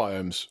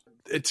microbiomes.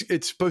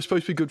 It's supposed to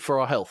be good for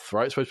our health,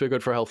 right? It's supposed to be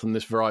good for our health in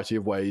this variety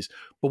of ways.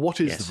 But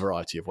what is the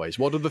variety of ways?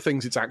 What are the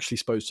things it's actually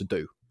supposed to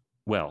do?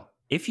 Well,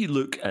 if you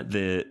look at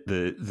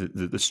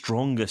the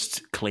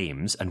strongest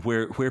claims and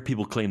where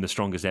people claim the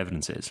strongest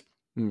evidence is,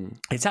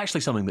 it's actually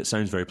something that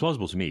sounds very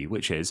plausible to me,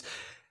 which is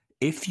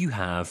if you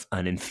have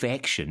an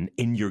infection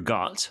in your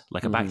gut,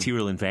 like a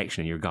bacterial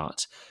infection in your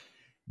gut,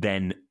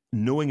 then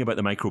knowing about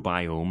the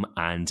microbiome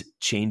and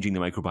changing the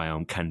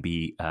microbiome can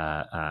be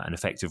an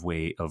effective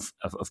way of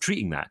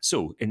treating that.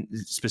 So,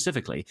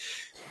 specifically,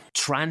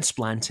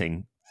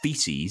 transplanting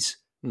feces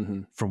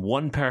from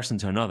one person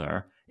to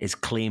another is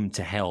claimed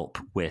to help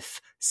with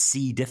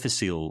C.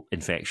 difficile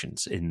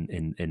infections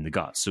in the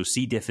gut. So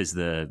C. diff is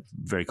the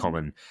very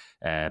common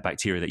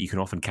bacteria that you can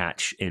often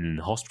catch in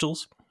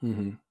hospitals.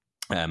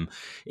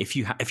 If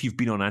you've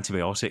been on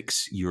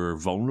antibiotics, you're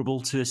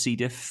vulnerable to a C.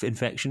 diff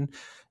infection.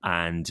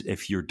 And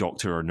if your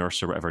doctor or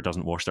nurse or whatever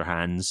doesn't wash their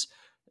hands,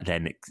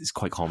 then it's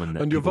quite common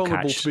that. And you're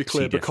vulnerable, catch to be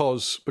clear, C. diff.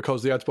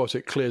 because the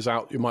antibiotic clears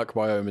out your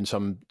microbiome in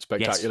some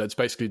spectacular. Yes. It's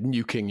basically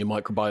nuking your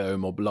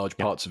microbiome or large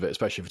parts of it,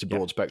 especially if it's a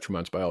broad spectrum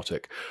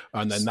antibiotic.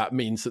 And then that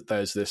means that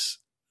there's this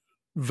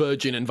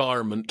virgin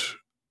environment,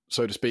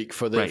 so to speak,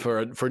 for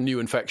a new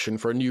infection,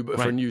 for a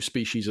new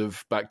species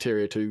of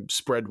bacteria to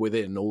spread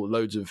within, or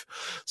loads of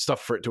stuff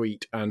for it to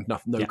eat, and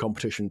no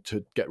competition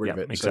to get rid of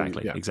it.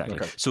 Exactly.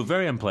 Okay. So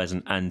very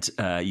unpleasant, and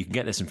you can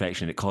get this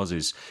infection. It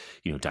causes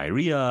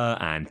diarrhea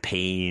and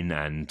pain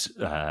and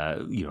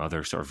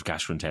other sort of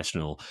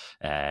gastrointestinal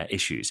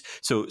issues.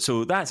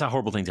 So that's a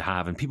horrible thing to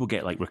have, and people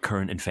get like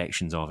recurrent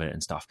infections of it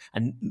and stuff.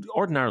 And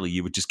ordinarily,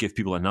 you would just give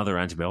people another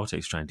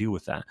antibiotic to try and deal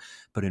with that.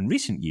 But in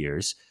recent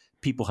years,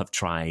 people have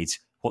tried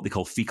what they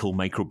call fecal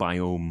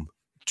microbiome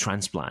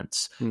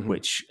transplants,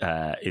 which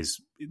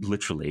is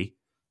literally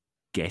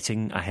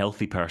getting a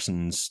healthy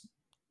person's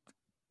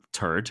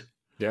turd,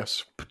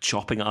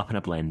 chopping it up in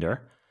a blender,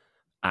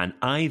 and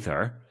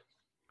either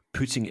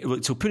putting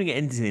it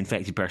into the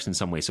infected person in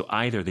some way. So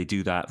either they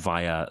do that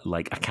via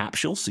like a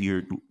capsule, so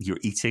you're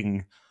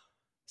eating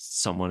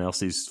someone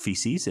else's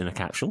feces in a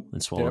capsule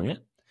and swallowing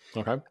it.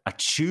 Okay. A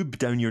tube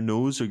down your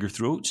nose or your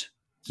throat.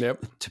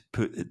 Yep. To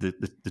put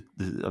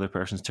the other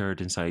person's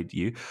turd inside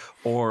you,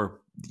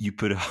 or you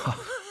put it.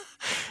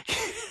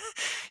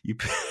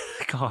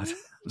 God,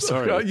 I'm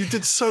sorry. You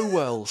did so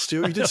well,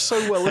 Stuart. You did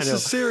so well. This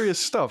is serious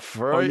stuff,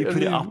 right? Or you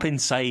put it up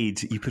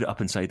inside. You put it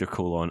up inside their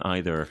colon,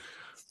 either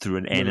through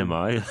an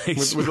enema,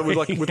 with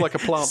like a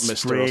plant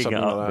mister or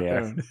something like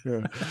that.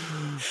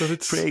 Yeah.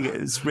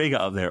 Spraying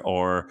it up there,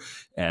 or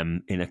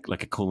in a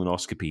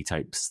colonoscopy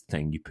type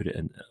thing. You put it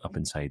up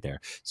inside there.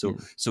 So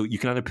you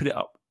can either put it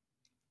up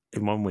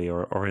in one way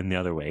or in the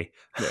other way.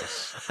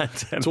 Yes. And,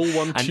 it's all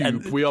one tube.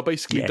 And we are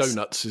basically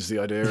donuts is the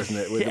idea, isn't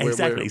it?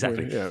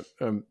 Exactly.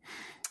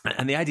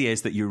 And the idea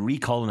is that you're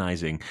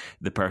recolonizing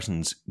the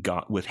person's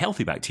gut with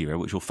healthy bacteria,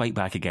 which will fight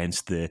back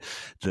against the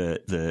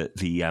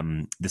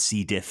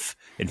C. diff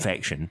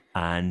infection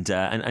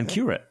and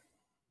cure it.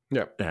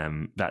 Yeah.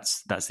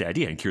 That's the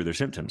idea, and cure their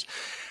symptoms.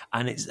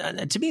 And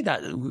to me,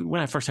 that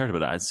when I first heard about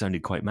that, it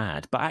sounded quite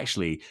mad. But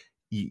actually,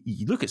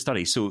 you look at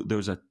studies. So there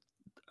was a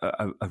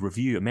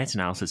review, a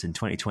meta-analysis in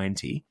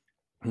 2020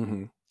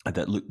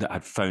 that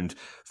had found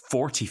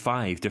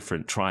 45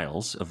 different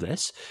trials of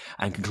this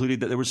and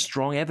concluded that there was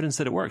strong evidence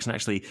that it works. And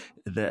actually,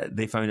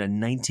 they found a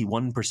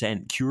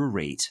 91% cure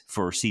rate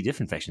for C. diff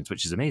infections,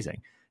 which is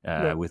amazing,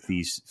 with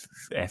these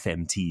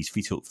FMTs,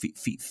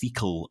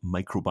 fecal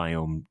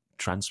microbiome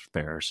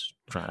transfers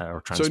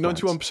or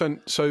transplants. So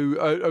 91%.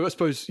 So I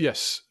suppose,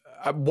 yes.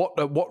 What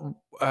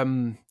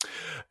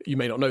you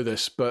may not know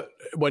this, but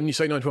when you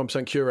say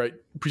 91% cure rate,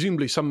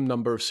 presumably some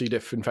number of C.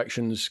 diff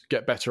infections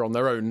get better on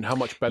their own. How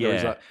much better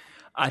is that?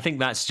 I think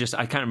that's just,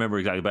 I can't remember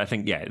exactly, but I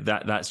think,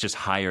 that's just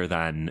higher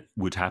than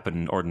would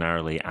happen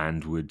ordinarily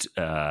and would,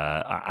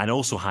 and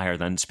also higher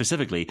than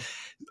specifically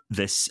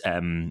this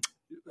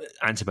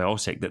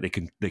antibiotic that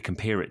they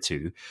compare it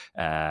to,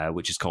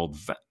 which is called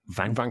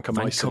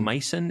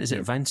vancomycin. Is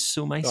it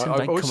vancomycin?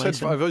 I've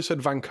always said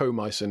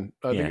vancomycin.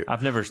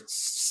 I've never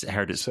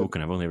heard it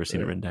spoken. I've only ever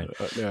seen it written down.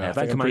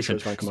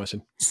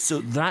 Vancomycin. So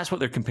that's what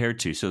they're compared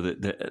to. So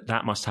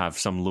that must have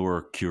some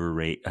lower cure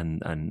rate than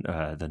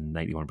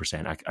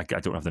 91%. I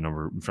don't have the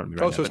number in front of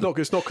me. So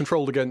it's not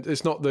controlled against.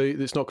 It's not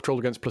controlled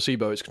against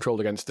placebo. It's controlled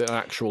against an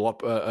actual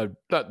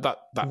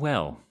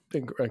that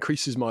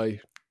increases my.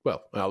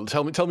 Well,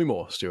 tell me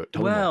more, Stuart.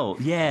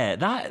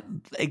 That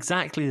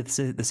exactly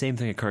the same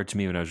thing occurred to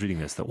me when I was reading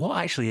this. That what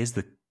actually is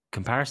the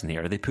comparison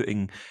here?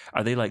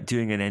 Are they like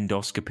doing an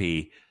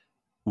endoscopy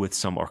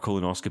with or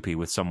colonoscopy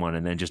with someone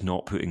and then just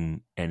not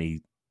putting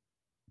any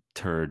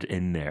turd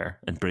in there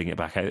and bring it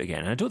back out again?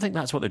 And I don't think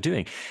that's what they're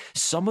doing.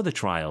 Some of the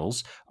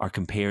trials are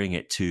comparing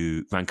it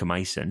to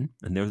vancomycin,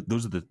 and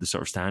those are the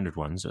sort of standard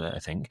ones, I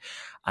think.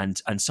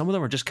 And some of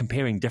them are just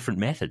comparing different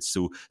methods.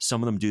 So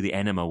some of them do the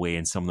enema way,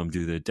 and some of them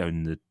do the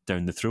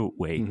down the throat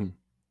way,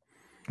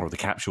 or the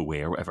capsule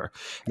way, or whatever.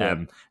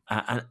 Yeah.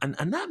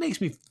 And that makes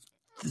me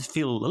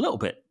feel a little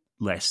bit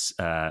less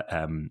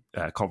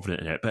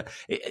confident in it. But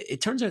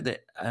it turns out that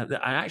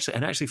I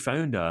actually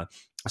found a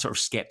sort of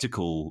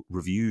skeptical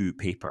review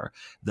paper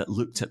that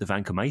looked at the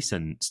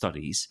vancomycin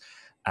studies,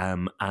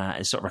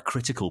 as sort of a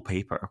critical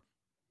paper.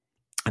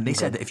 And they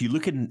said that if you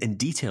look in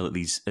detail at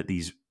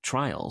these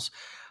trials,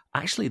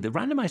 actually the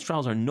randomized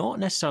trials are not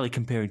necessarily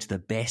comparing to the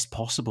best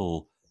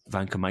possible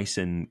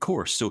vancomycin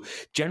course. So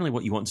generally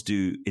what you want to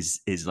do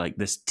is like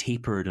this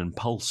tapered and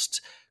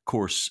pulsed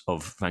course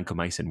of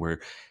vancomycin where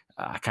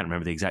I can't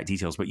remember the exact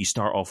details, but you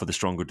start off with a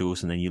stronger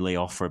dose and then you lay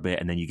off for a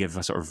bit, and then you give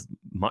a sort of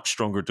much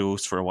stronger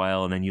dose for a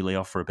while, and then you lay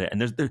off for a bit. And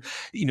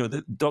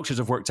the doctors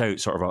have worked out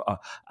sort of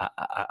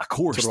a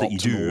course sort of that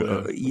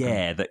optimal,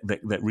 you do,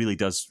 that really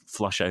does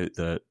flush out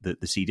the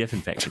C. diff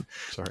infection.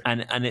 Sorry,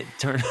 and it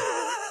turned.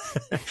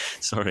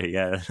 Sorry,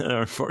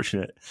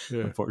 unfortunate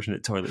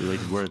toilet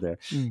related word there.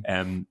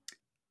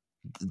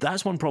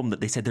 That's one problem that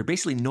they said they're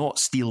basically not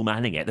steel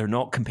manning it. They're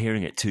not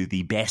comparing it to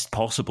the best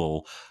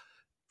possible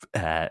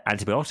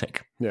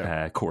antibiotic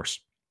course,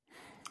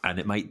 and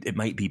it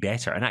might be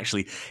better. And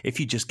actually, if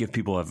you just give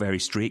people a very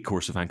straight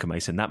course of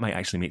vancomycin, that might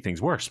actually make things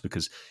worse,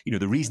 because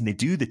the reason they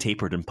do the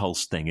tapered and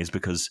pulsed thing is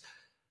because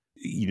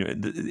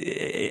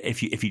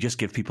if you just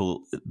give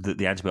people the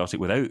antibiotic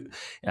without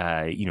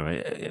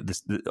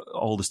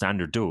all the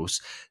standard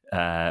dose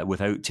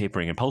without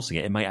tapering and pulsing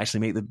it might actually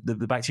make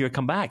the bacteria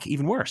come back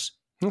even worse.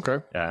 Okay.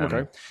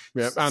 And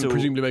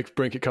presumably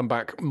make it come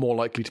back more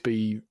likely to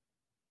be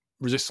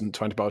resistant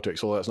to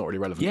antibiotics, although that's not really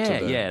relevant.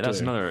 That's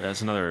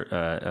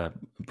another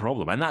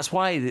problem, and that's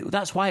why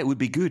it would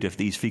be good if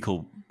these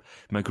fecal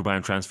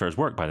microbiome transfers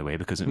work, by the way,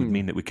 because it would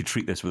mean that we could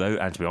treat this without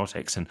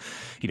antibiotics, and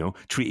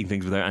treating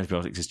things without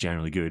antibiotics is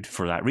generally good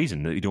for that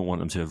reason, that you don't want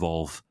them to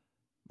evolve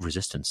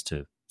resistance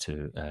to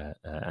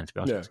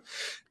antibiotics.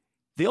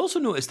 They also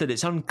noticed that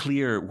it's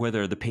unclear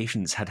whether the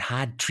patients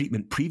had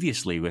treatment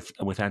previously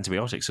with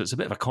antibiotics. So it's a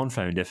bit of a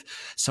confound if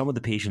some of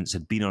the patients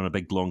had been on a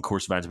big long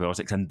course of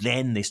antibiotics and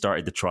then they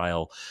started the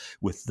trial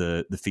with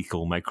the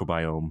fecal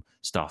microbiome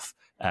stuff,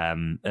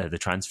 the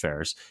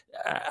transfers.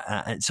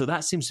 So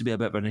that seems to be a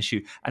bit of an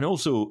issue. And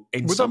also,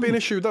 that be an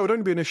issue? That would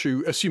only be an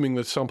issue, assuming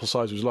the sample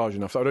size was large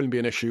enough. That would only be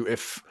an issue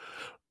if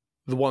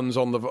the ones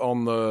on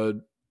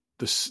the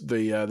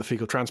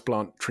fecal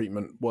transplant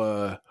treatment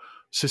were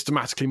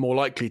systematically more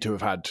likely to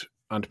have had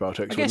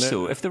antibiotics. I guess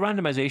so. If the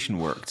randomization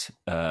worked,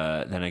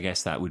 then I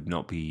guess that would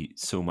not be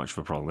so much of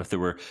a problem. If there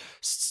were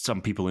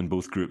some people in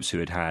both groups who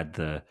had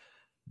the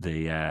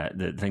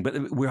thing,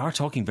 but we are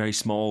talking very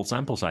small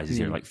sample sizes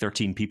here, like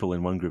 13 people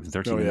in one group and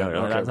 13 in the other,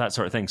 okay. that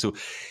sort of thing. So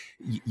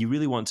you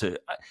really want to.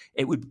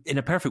 It would, in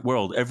a perfect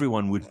world,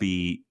 everyone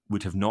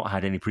would have not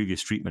had any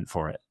previous treatment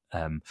for it.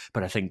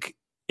 But I think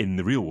in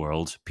the real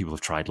world, people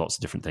have tried lots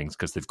of different things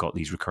because they've got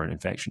these recurrent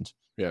infections.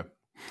 Yeah.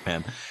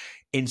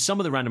 In some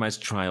of the randomized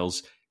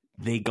trials,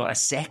 they got a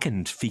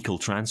second fecal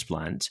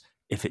transplant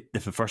if the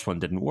first one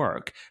didn't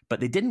work, but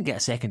they didn't get a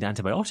second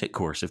antibiotic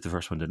course if the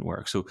first one didn't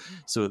work. So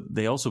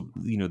they also,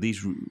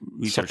 these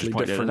researchers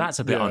pointed out that's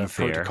a bit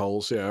unfair.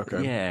 Protocols,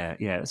 okay.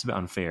 Yeah, that's a bit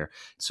unfair.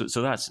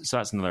 So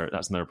that's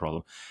another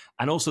problem.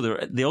 And also,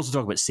 they also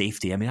talk about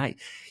safety. I mean,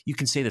 you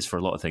can say this for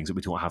a lot of things, that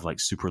we don't have like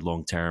super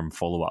long-term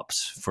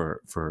follow-ups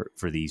for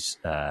these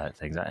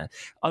things.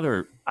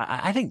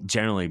 I think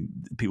generally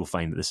people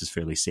find that this is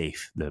fairly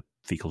safe, the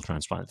fecal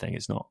transplant thing.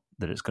 It's not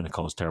that it's going to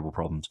cause terrible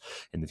problems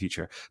in the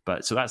future.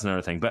 But so that's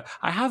another thing. But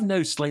I have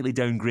now slightly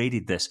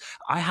downgraded this.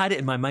 I had it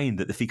in my mind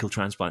that the fecal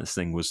transplants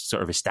thing was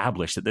sort of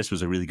established, that this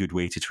was a really good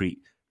way to treat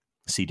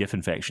C. diff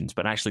infections.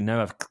 But actually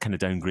now I've kind of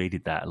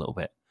downgraded that a little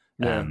bit.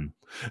 Yeah.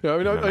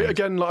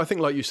 Again, I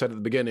think like you said at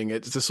the beginning,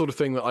 it's the sort of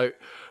thing that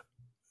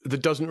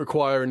doesn't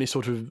require any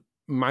sort of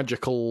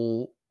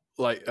magical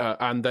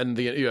and then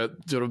the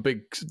sort of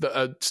big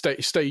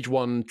stage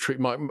one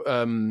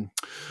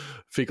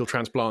fecal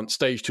transplant,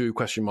 stage 2 ?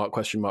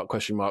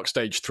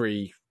 Stage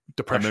 3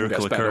 depression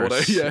gets better.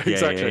 Yeah,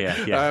 exactly.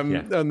 Yeah.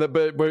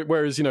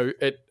 Whereas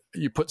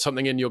you put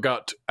something in your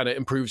gut and it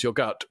improves your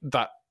gut,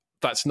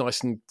 that's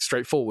nice and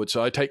straightforward.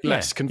 So I take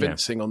less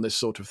convincing on this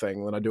sort of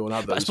thing than I do on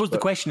others. But I suppose the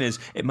question is,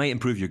 it might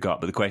improve your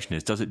gut, but the question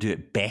is, does it do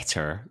it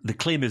better? The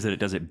claim is that it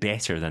does it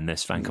better than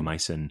this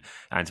vancomycin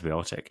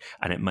antibiotic,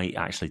 and it might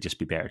actually just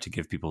be better to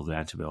give people the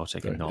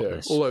antibiotic and not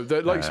this.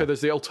 Although, like you said,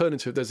 there's the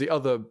alternative, there's the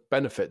other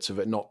benefits of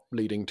it not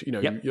leading to,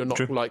 you're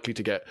not likely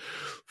to get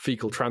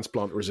fecal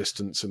transplant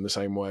resistance in the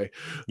same way.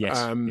 Yes.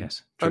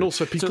 And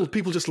also,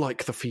 people just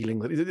like the feeling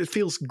that it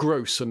feels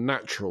gross and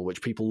natural,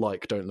 which people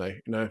like, don't they?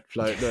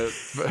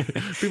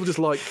 People just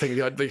like thinking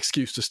the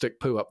excuse to stick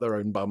poo up their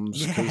own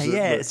bums.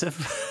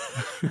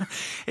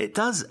 It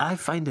does. I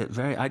find it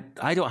very.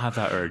 I don't have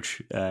that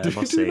urge. I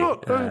must do say.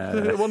 Not.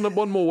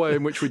 One more way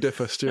in which we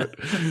differ, Stuart.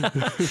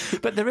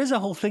 But there is a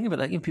whole thing about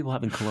that. People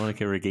having colonic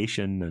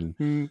irrigation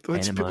and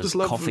enemas,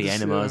 coffee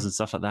enemas and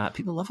stuff like that.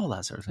 People love all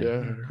that sort of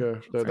thing.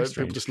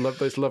 People just love.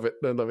 They just love it.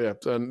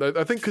 And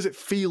I think because it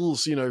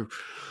feels,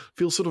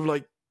 feels sort of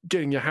like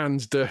getting your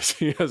hands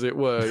dirty, as it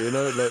were,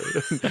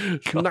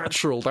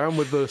 natural, down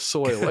with the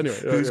soil. Anyway,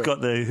 who's got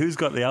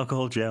the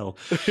alcohol gel?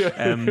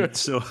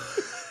 It's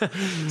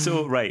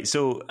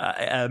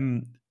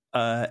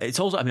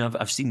also, I mean,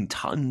 I've seen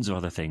tons of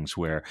other things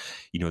where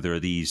there are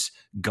these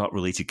gut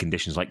related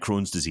conditions like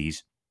Crohn's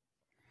disease,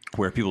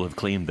 where people have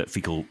claimed that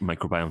fecal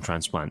microbiome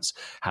transplants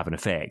have an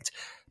effect.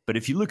 But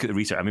if you look at the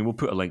research, I mean, we'll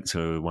put a link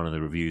to one of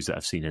the reviews that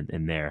I've seen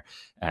in there.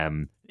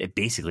 It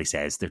basically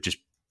says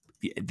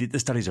the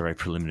studies are very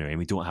preliminary and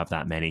we don't have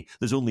that many.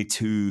 There's only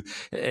 2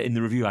 in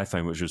the review I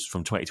found, which was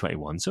from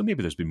 2021. So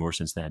maybe there's been more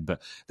since then,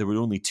 but there were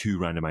only 2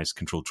 randomized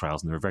controlled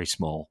trials and they were very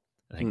small.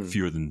 I think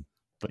fewer than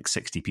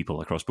 60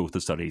 people across both the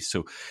studies.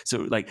 So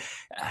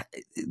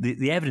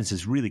the evidence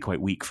is really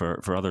quite weak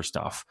for other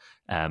stuff.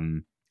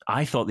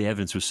 I thought the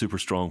evidence was super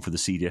strong for the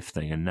C. diff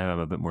thing, and now I'm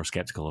a bit more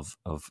skeptical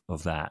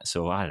of that.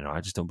 So I don't know.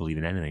 I just don't believe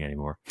in anything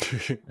anymore.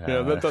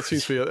 That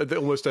seems to be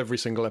almost every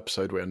single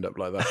episode we end up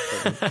like that.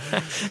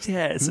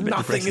 It's a bit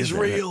nothing is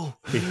real.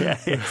 Yeah,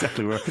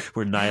 exactly.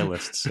 We're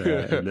nihilists in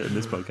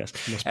this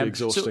podcast. Must be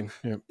exhausting.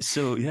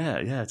 So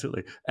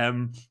totally.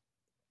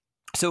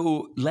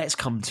 So let's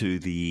come to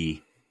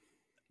the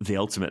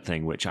ultimate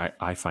thing, which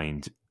I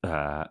find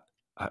a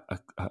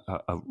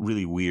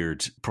really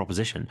weird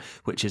proposition,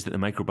 which is that the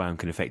microbiome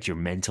can affect your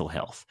mental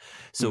health.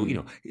 So,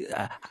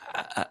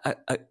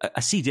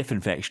 a C. diff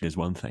infection is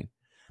one thing,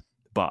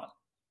 but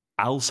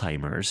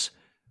Alzheimer's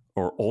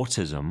or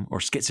autism or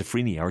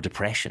schizophrenia or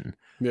depression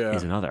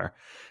is another.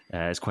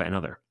 It's quite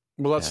another.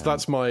 Well, that's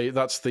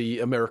the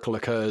A Miracle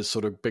Occurs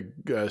sort of big,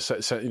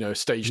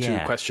 stage 2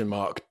 question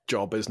mark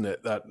job, isn't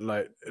it? That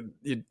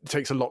it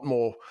takes a lot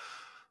more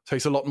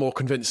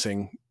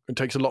convincing. It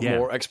takes a lot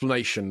more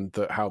explanation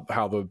that how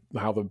the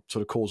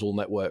sort of causal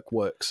network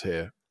works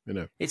here.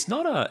 It's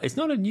not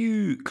a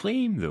new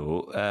claim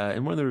though.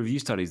 In one of the review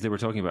studies, they were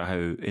talking about how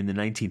in the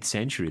 19th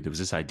century there was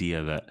this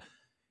idea that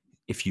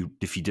if you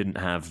didn't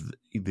have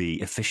the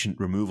efficient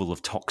removal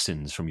of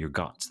toxins from your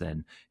gut,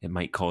 then it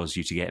might cause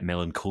you to get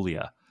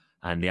melancholia.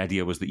 And the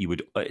idea was that you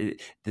would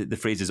the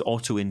phrase is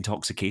auto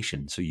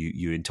intoxication. So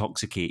you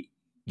intoxicate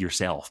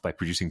yourself by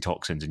producing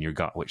toxins in your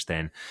gut, which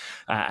then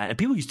and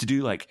people used to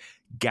do like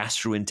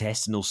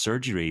gastrointestinal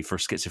surgery for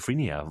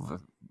schizophrenia.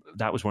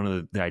 That was one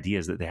of the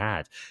ideas that they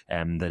had,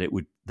 that it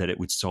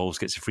would solve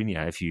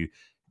schizophrenia if you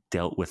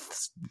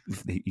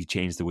you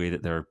changed the way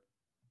that their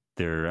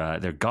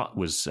gut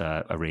was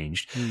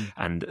arranged.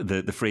 And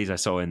the phrase I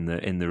saw in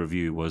the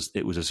review was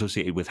it was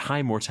associated with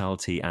high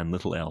mortality and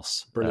little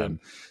else.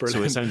 Brilliant.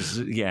 So it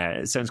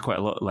sounds quite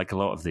a lot like a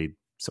lot of the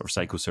sort of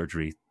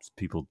psychosurgery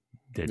people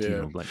did.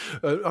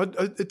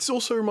 It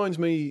also reminds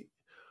me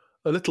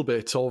a little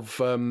bit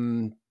of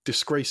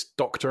disgraced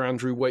Dr.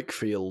 Andrew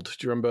Wakefield.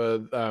 Do you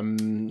remember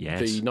yes.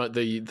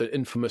 the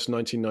infamous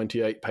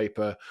 1998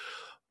 paper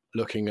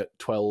looking at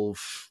 12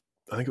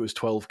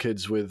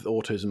 kids with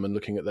autism and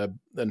looking at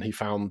and he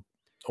found,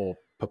 or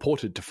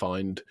purported to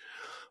find,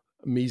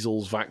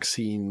 measles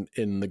vaccine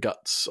in the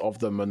guts of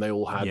them, and they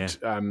all had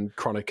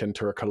chronic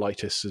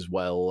enterocolitis as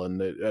well,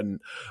 and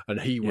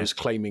he was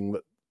claiming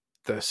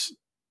that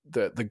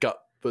the gut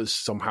was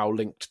somehow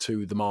linked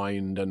to the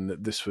mind, and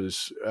that this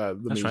was the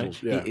That's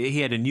measles. right. Yeah.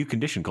 He had a new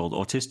condition called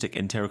autistic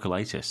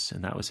enterocolitis,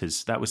 and that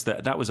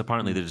was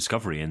apparently the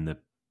discovery in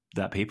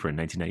that paper in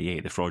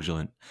 1998, the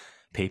fraudulent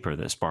paper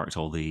that sparked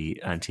all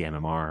the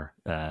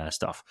anti-MMR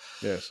stuff.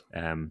 Yes.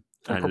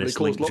 And probably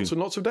caused lots and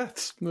lots of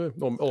deaths. Or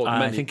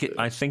many,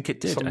 I think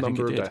it did. Some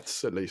number of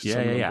deaths, at least.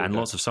 Yeah, and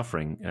lots of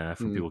suffering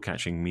from people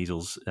catching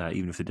measles,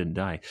 even if they didn't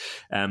die.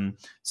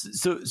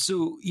 So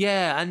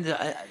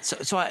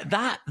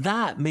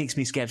that makes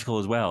me skeptical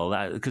as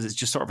well, because it's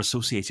just sort of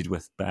associated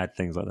with bad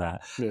things like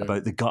that,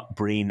 about the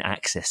gut-brain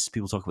axis.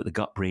 People talk about the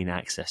gut-brain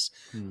axis.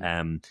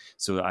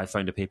 So I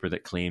found a paper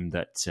that claimed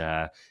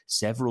that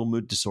several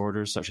mood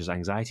disorders, such as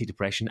anxiety,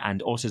 depression,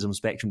 and autism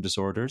spectrum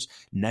disorders,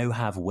 now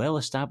have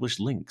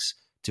well-established links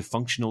to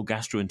functional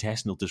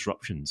gastrointestinal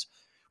disruptions,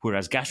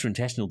 whereas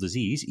gastrointestinal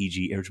disease,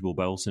 e.g. irritable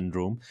bowel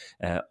syndrome,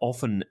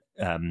 often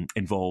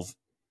involve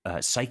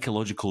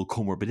psychological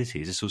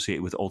comorbidities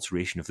associated with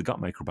alteration of the gut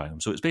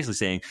microbiome. So it's basically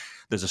saying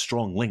there's a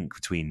strong link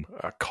between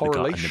a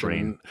correlation. The gut and the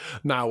brain.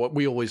 Now,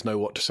 we always know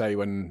what to say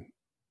when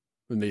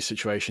in these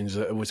situations,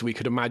 was we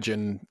could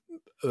imagine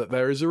that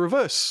there is a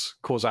reverse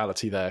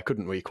causality there,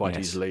 couldn't we? Quite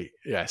easily,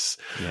 yes.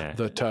 Yeah.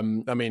 That I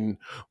mean,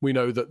 we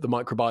know that the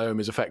microbiome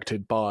is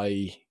affected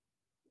by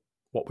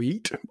what we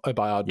eat,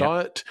 by our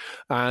diet,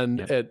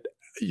 and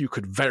you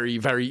could very,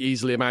 very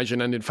easily imagine,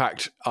 and in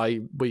fact,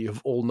 we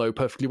have all know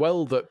perfectly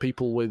well that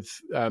people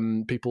with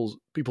people's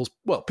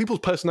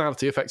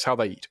personality affects how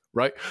they eat,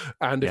 right?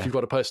 And if you've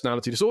got a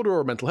personality disorder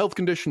or a mental health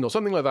condition or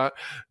something like that,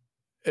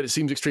 it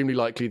seems extremely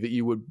likely that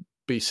you would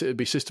be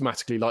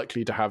systematically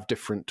likely to have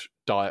different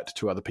diet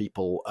to other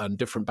people and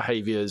different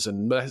behaviors,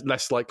 and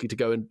less likely to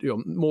go and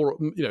more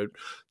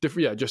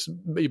different. Just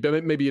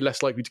maybe you're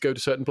less likely to go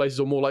to certain places,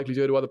 or more likely to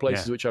go to other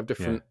places which have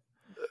different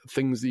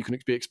things that you can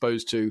be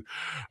exposed to.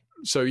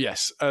 So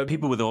yes,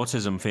 people with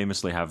autism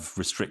famously have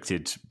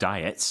restricted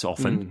diets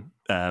often.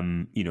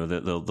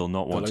 They'll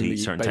not want to eat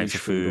certain types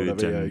of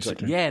food,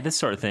 and this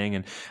sort of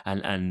thing.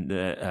 And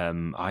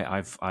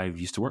I've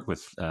used to work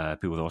with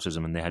people with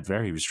autism, and they had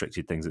very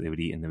restricted things that they would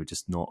eat, and they would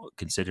just not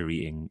consider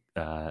eating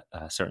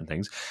certain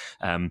things.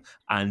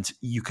 And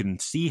you can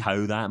see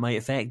how that might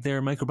affect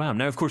their microbiome.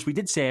 Now, of course, we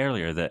did say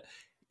earlier that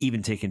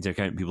even taking into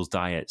account people's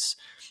diets,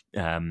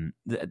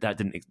 that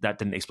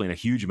didn't explain a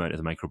huge amount of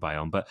the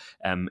microbiome. But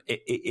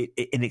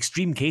in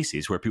extreme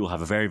cases where people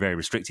have a very, very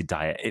restricted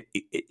diet,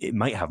 it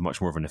might have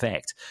much more of an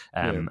effect.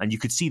 And you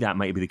could see that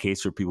might be the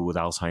case for people with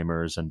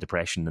Alzheimer's and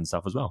depression and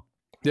stuff as well.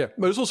 Yeah,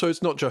 but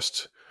it's not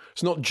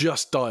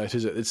just diet,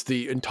 is it? It's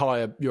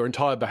your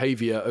entire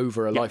behavior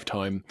over a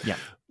lifetime. Yeah.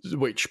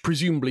 Which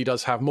presumably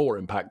does have more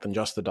impact than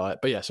just the diet.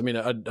 But yes, I mean,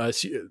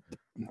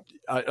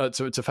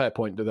 so it's a fair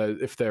point that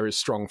if there is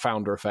strong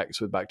founder effects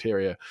with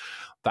bacteria,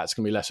 that's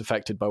going to be less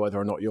affected by whether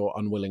or not you're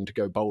unwilling to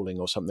go bowling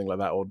or something like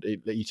that, or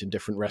eat in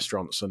different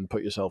restaurants and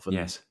put yourself in.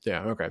 Yes.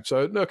 Yeah. Okay.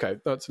 So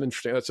that's a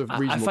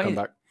reasonable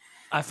comeback.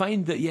 I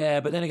find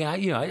that, but then again,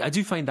 I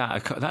do find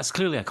that that's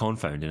clearly a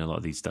confound in a lot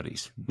of these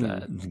studies.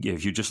 That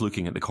if you're just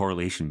looking at the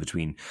correlation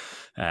between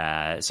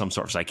some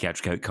sort of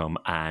psychiatric outcome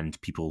and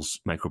people's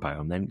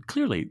microbiome, then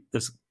clearly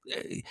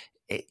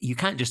you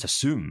can't just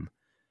assume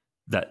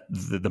that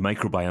the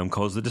microbiome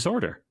caused the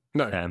disorder.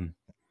 No.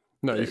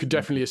 No, you could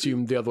definitely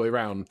assume the other way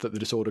around, that the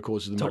disorder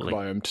causes the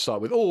microbiome to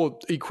start with, or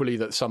equally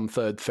that some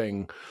third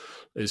thing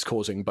is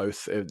causing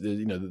both.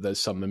 There's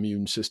some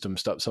immune system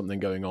stuff, something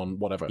going on,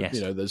 whatever. Yes.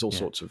 There's all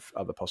sorts of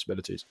other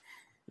possibilities.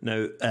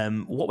 Now,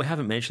 what we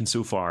haven't mentioned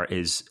so far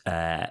is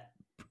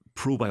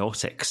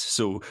probiotics.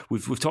 So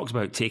we've talked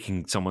about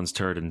taking someone's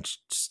turd and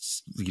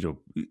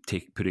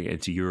putting it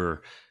into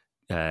your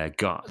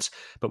gut,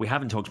 but we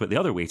haven't talked about the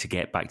other way to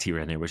get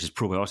bacteria in there, which is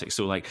probiotics.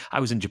 So, like,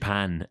 I was in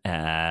Japan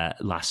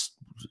last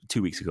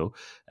 2 weeks ago.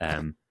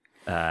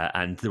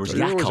 And there was Yakult.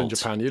 You're always in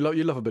Japan.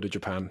 You love a bit of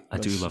Japan. I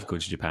do love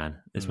going to Japan.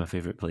 It's my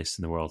favorite place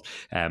in the world.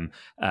 But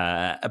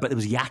there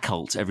was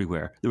Yakult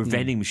everywhere. There were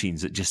vending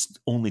machines that just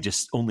only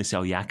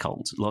sell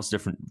Yakult. Lots of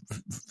different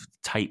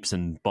types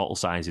and bottle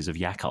sizes of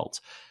Yakult.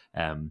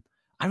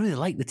 I really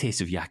like the taste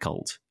of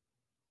Yakult.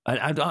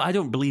 I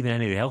don't believe in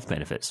any of the health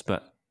benefits,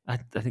 but I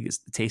think it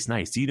tastes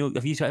nice.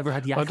 Have you ever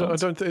had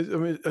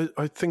Yakult?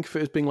 I think of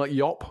it as being like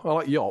Yop. I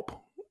like Yop.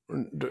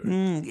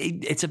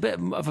 It's a bit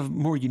of a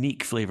more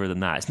unique flavour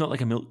than that. It's not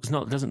like a milk.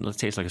 It doesn't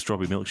taste like a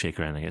strawberry milkshake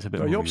or anything. It's a bit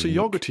more Yop's unique.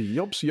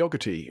 Yop's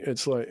yogurty.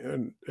 It's like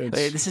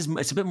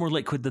it's a bit more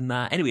liquid than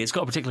that. Anyway, it's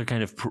got a particular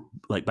kind of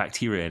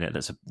bacteria in it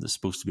that's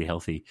supposed to be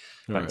healthy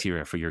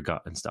bacteria for your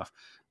gut and stuff.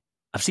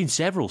 I've seen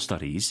several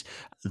studies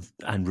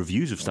and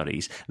reviews of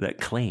studies that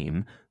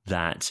claim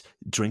that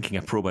drinking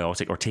a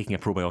probiotic or taking a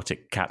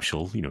probiotic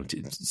capsule,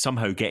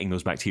 somehow getting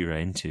those bacteria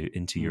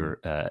into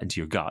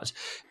your gut,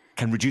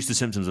 can reduce the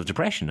symptoms of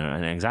depression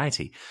and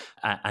anxiety.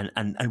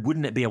 And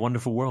wouldn't it be a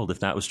wonderful world if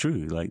that was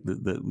true? Like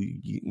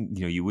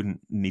you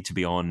wouldn't need to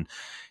be on,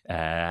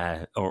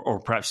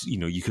 or perhaps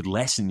you could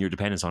lessen your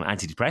dependence on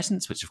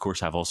antidepressants, which of course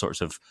have all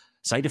sorts of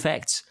side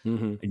effects,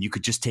 and you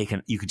could just take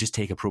a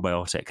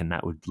probiotic and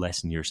that would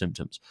lessen your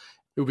symptoms.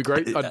 It would be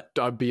great.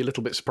 I'd be a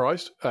little bit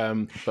surprised,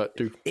 but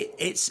do.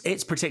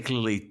 It's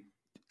particularly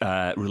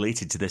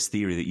related to this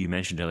theory that you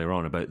mentioned earlier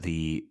on about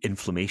the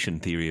inflammation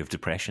theory of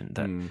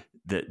depression,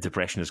 that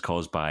depression is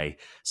caused by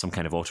some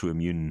kind of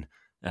autoimmune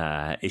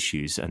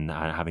issues and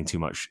having too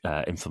much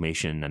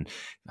inflammation and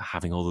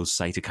having all those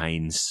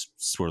cytokines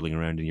swirling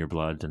around in your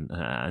blood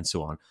and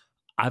so on.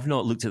 I've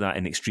not looked at that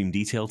in extreme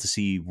detail to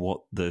see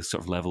what the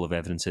sort of level of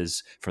evidence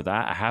is for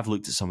that. I have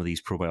looked at some of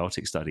these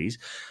probiotic studies,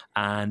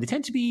 and they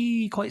tend to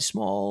be quite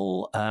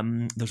small.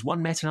 There's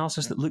one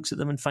meta-analysis that looks at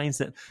them and finds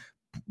that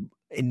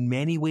in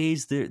many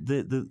ways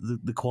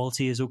the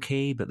quality is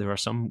okay, but there are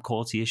some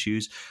quality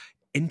issues.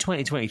 In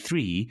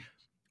 2023,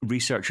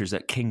 researchers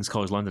at King's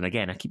College London,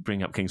 again, I keep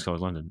bringing up King's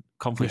College London,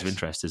 conflict of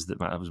interest is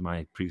that was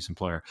my previous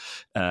employer.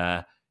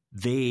 Although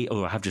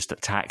I have just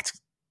attacked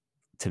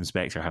Tim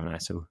Spector, haven't I?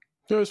 So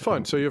no, it's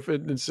fine. So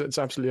it's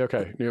absolutely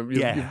okay.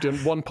 You've done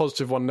one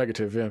positive, one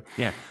negative.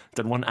 Yeah. I've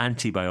done one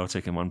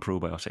antibiotic and one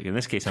probiotic. In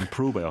this case, I'm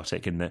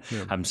probiotic in that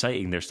I'm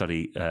citing their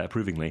study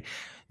approvingly.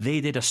 They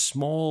did a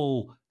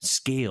small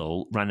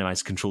scale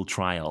randomized controlled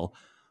trial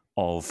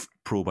of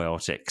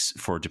probiotics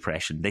for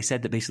depression. They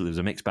said that basically there was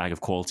a mixed bag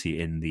of quality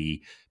in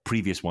the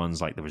previous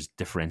ones, like there was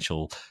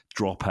differential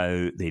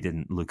dropout. They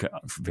didn't look at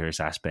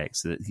various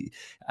aspects. And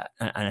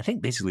I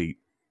think basically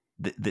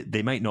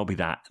they might not be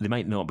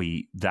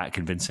that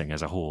convincing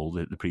as a whole,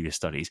 the previous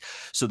studies.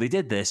 So they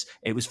did this.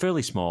 It was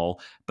fairly small,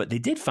 but they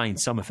did find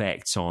some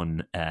effects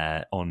on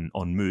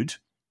mood.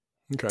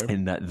 Okay.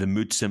 In that the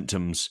mood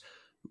symptoms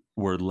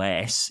were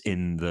less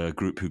in the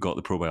group who got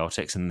the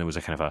probiotics, and there was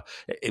a kind of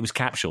it was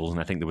capsules,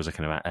 and I think there was a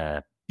kind of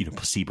a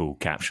placebo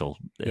capsule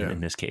in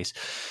this case.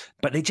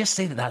 But they just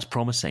say that that's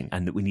promising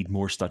and that we need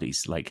more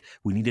studies. Like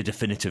we need a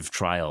definitive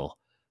trial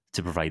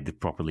to provide the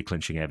properly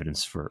clinching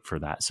evidence for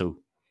that. So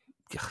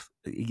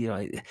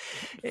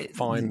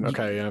fine,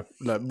 okay,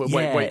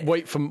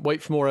 wait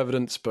for more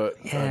evidence, but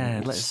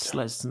let's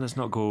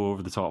not go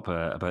over the top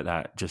about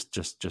that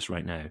just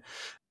right now.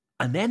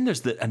 And then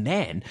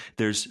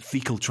there's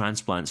fecal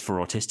transplants for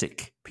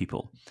autistic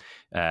people,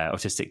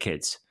 autistic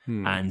kids,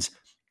 and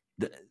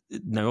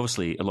now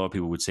obviously a lot of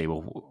people would say,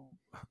 well,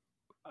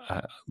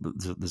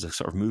 there's a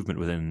sort of movement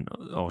within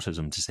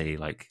autism to say,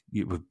 like,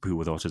 people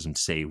with autism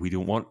to say we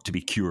don't want to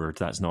be cured.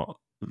 That's not.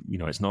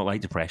 It's not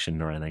like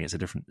depression or anything. It's a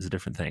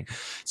different thing.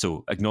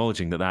 So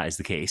acknowledging that is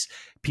the case,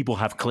 people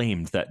have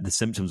claimed that the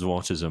symptoms of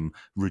autism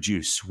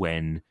reduce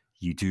when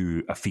you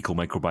do a fecal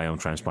microbiome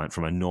transplant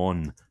from a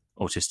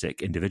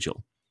non-autistic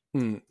individual.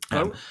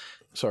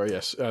 Sorry,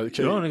 yes. Go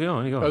on. I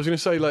was going to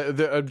say,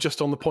 like,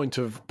 just on the point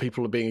of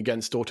people being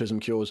against autism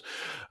cures,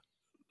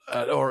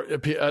 it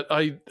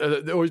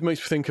always makes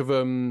me think of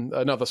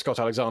another Scott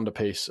Alexander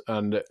piece.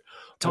 And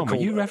Tom, are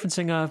you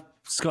referencing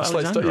Scott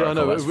Alexander? Yeah, I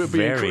know. It would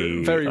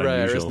be very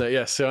rare, unusual. isn't it?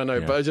 Yes, I know.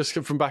 Yeah. But I just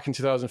from back in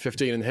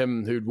 2015, and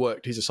him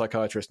he's a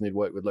psychiatrist and he'd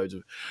worked with loads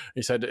of.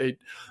 He said,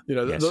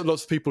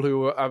 lots of people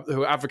who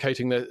are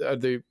advocating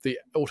the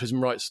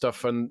autism rights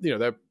stuff, and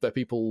they're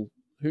people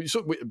who,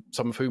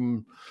 some of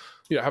whom,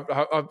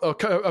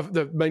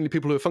 they're mainly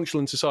people who are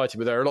functional in society,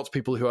 but there are lots of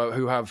people who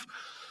are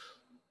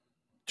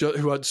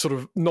sort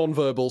of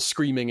non-verbal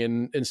screaming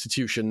in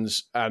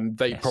institutions, and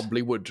they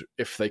probably would,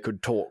 if they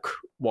could talk,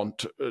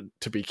 want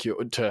to be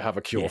cured, to have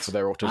a cure for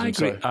their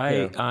autism. I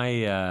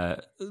agree.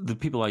 The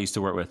people I used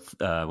to work with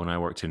when I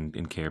worked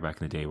in care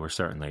back in the day were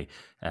certainly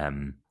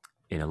in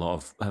had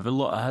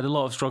a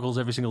lot of struggles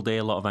every single day,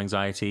 a lot of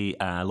anxiety,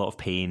 a lot of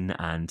pain,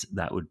 and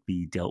that would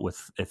be dealt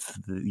with if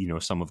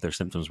some of their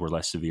symptoms were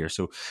less severe.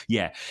 So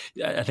yeah,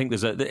 I think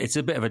it's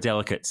a bit of a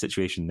delicate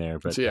situation there.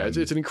 But so,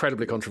 it's an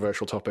incredibly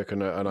controversial topic,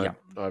 and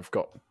I've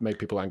made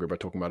people angry by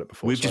talking about it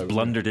before. We've just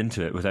blundered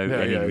into it without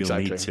any real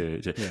need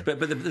to. Yeah. But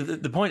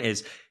the point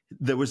is,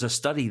 there was a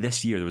study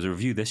this year, there was a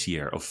review this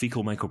year of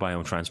fecal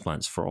microbiome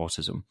transplants for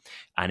autism,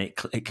 and it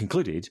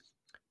concluded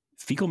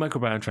fecal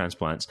microbiome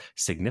transplants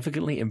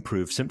significantly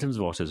improve symptoms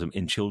of autism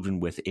in children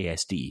with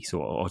ASD, so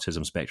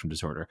autism spectrum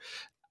disorder.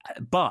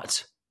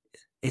 But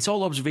it's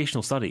all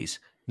observational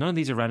studies. None of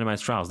these are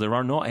randomized trials. There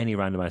are not any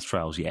randomized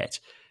trials yet.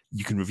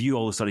 You can review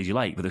all the studies you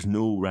like, but there's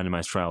no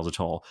randomized trials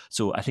at all.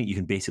 So I think you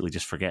can basically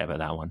just forget about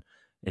that one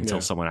until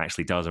someone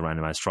actually does a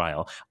randomized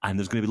trial. And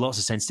there's going to be lots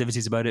of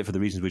sensitivities about it for the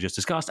reasons we just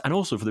discussed, and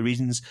also for the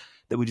reasons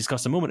that we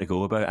discussed a moment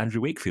ago about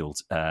Andrew Wakefield,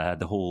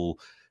 the whole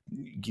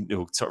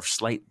sort of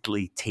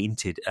slightly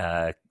tainted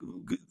idea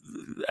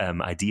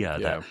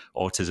that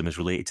autism is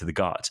related to the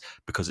gut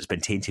because it's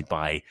been tainted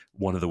by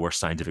one of the worst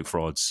scientific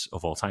frauds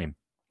of all time.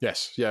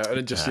 Yes, yeah, and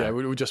it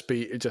would just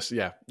be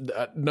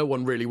no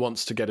one really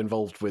wants to get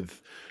involved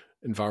with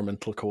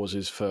environmental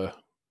causes for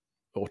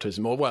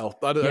autism, or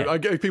I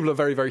don't know. People are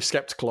very, very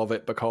skeptical of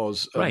it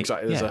because there's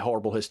a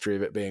horrible history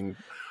of it being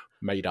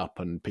made up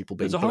and people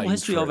being blamed. There's a whole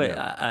history of it.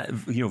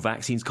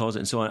 Vaccines cause it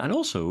and so on, and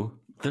also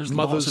there's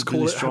mothers lots of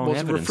really strong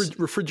evidence.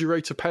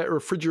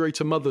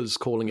 Refrigerator mothers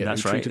calling it, who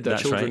treated their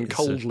children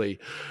coldly,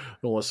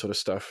 and all that sort of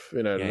stuff.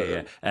 And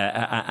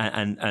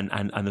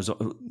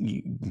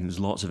there's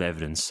lots of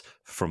evidence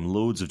from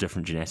loads of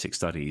different genetic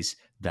studies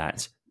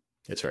that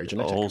It's very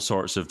genetic. All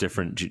sorts of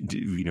different,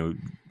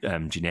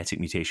 genetic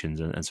mutations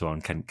and so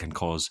on can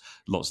cause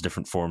lots of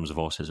different forms of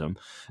autism.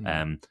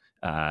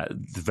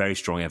 The very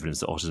strong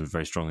evidence that autism is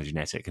very strongly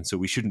genetic, and so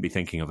we shouldn't be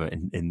thinking of it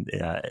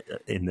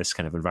in this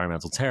kind of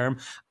environmental term.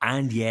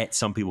 And yet,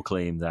 some people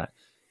claim that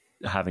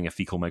having a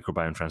fecal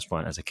microbiome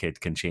transplant as a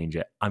kid can change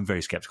it. I'm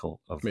very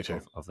skeptical of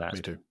that.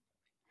 Me too.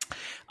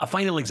 A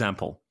final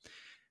example.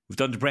 We've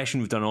done depression,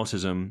 we've done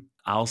autism.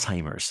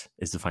 Alzheimer's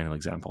is the final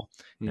example.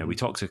 Now, we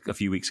talked a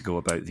few weeks ago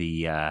about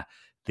the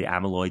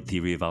amyloid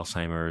theory of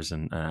Alzheimer's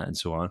and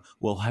so on.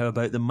 Well, how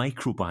about the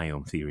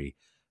microbiome theory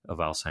of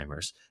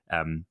Alzheimer's?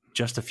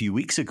 Just a few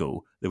weeks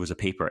ago, there was a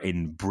paper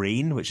in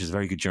Brain, which is a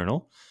very good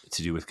journal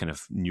to do with kind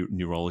of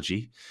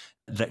neurology,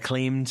 that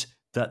claimed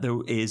that there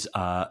is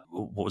a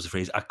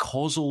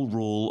causal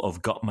role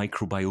of gut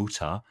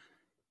microbiota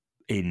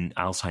in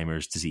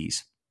Alzheimer's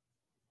disease.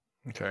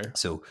 Okay.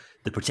 So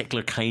the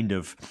particular kind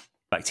of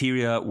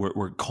bacteria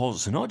were causal.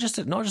 So not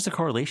just a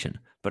correlation,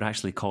 but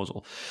actually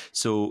causal.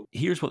 So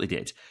here's what they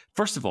did.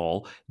 First of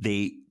all,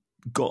 they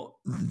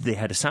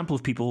had a sample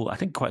of people, I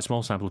think quite a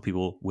small sample of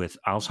people with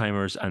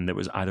Alzheimer's, and that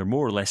was either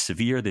more or less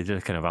severe. They did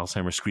a kind of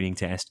Alzheimer's screening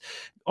test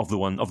of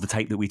the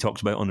type that we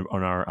talked about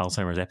on our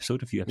Alzheimer's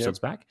episode a few episodes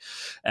back.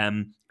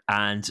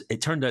 And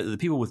it turned out that the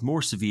people with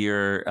more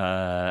severe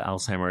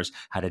Alzheimer's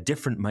had a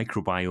different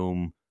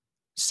microbiome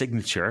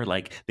signature,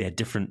 like they had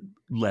different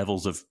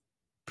levels of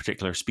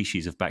particular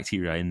species of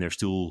bacteria in their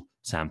stool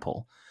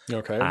sample.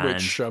 Okay,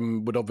 which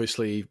would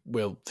obviously,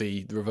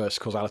 the reverse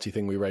causality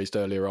thing we raised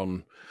earlier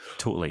on,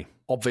 totally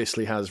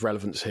obviously has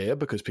relevance here,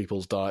 because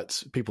people's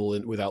diets, people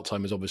with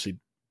Alzheimer's obviously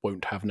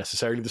won't have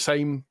necessarily the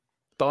same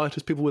diet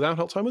as people without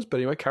Alzheimer's. But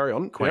anyway, carry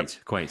on.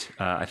 Quite.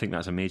 I think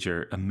that's a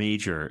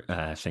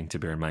major thing to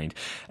bear in mind.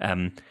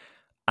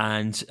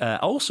 And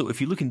also,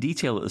 if you look in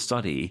detail at the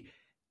study,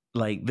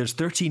 like there's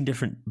 13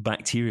 different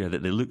bacteria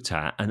that they looked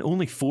at, and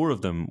only 4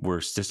 of them were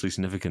statistically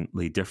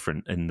significantly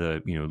different in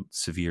the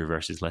severe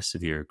versus less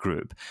severe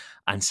group,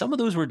 and some of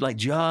those were like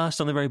just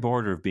on the very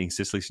border of being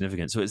statistically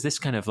significant. So it's this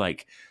kind of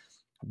like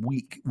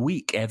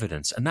weak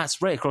evidence, and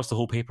that's right across the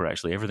whole paper.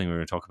 Actually, everything we're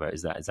going to talk about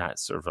is that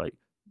sort of like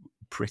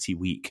pretty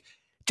weak,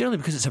 generally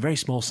because it's a very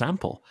small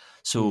sample.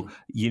 So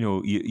you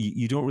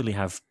don't really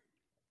have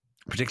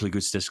particularly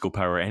good statistical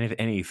power.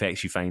 Any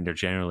effects you find are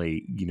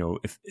generally,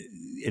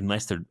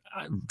 unless they're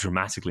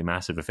dramatically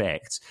massive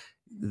effects,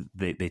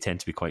 they tend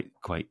to be quite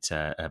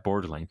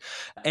borderline.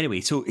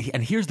 Anyway,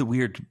 and here's the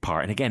weird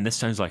part. And again, this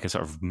sounds like a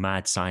sort of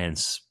mad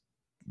science,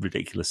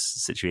 ridiculous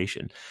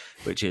situation,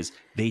 which is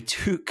they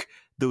took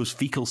those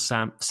fecal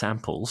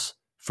samples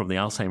from the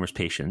Alzheimer's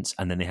patients,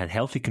 and then they had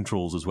healthy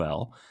controls as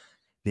well.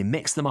 They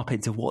mixed them up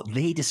into what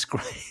they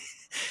describe.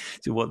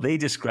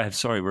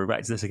 Sorry, we're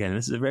back to this again.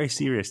 This is a very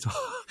serious topic.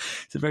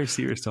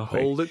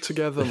 Hold it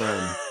together,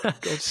 man.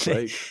 God's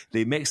sake.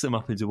 They mixed them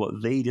up into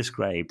what they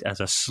described as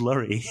a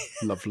slurry.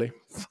 Lovely.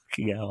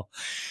 Fucking hell.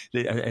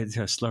 It's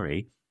a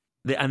slurry.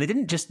 And they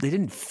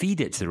didn't feed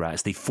it to the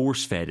rats. They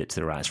force fed it to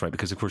the rats, right?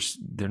 Because of course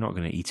they're not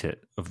going to eat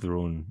it of their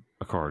own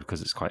accord,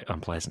 because it's quite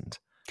unpleasant.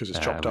 Because it's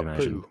chopped up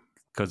poo.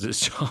 Because it's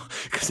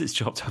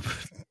chopped up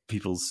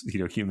people's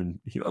human.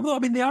 Well, I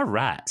mean, they are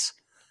rats.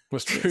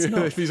 That's true.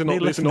 These are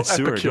not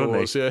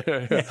epicures. Yeah,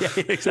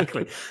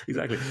 exactly.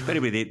 But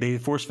anyway, they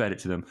force fed it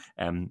to them.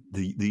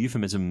 The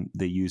euphemism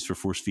they use for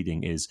force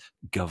feeding is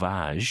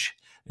gavage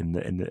in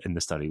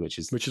the study, which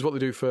is what they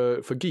do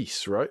for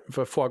geese, right?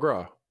 For foie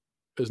gras,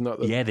 isn't that?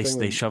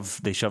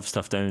 They shove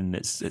stuff down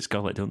its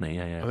gullet, don't they?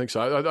 Yeah. I think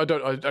so. I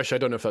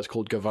don't know if that's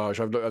called gavage.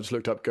 I've just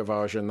looked up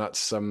gavage, and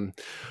that's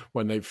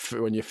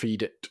when you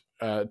feed it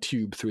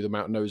tube through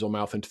the nose or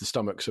mouth into the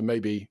stomach. So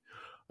maybe.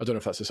 I don't know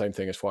if that's the same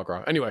thing as foie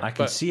gras. Anyway, I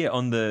can see it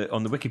on the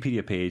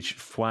Wikipedia page.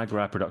 Foie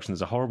gras production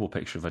is a horrible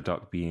picture of a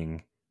duck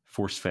being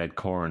force-fed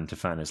corn to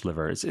fatten its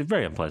liver. It's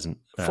very unpleasant.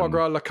 Foie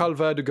gras, la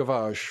calvaire de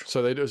gavage.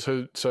 So the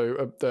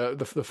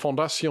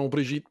Fondation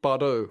Brigitte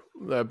Bardot.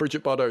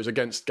 Brigitte Bardot is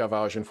against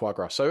gavage and foie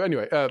gras. So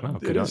anyway,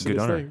 good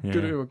honor.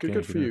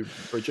 Good for you,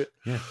 Brigitte.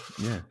 Yeah.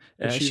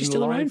 Is she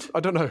still around? I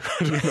don't know.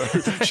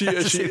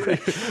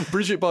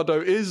 Brigitte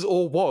Bardot is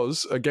or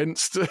was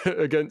against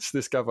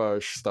this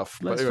gavage stuff.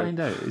 Let's find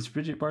out. Is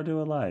Brigitte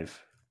Bardot alive?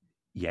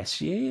 Yes,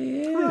 she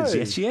is. Right.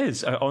 Yes, she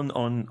is.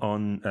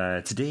 On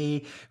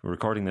today, we're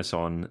recording this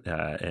on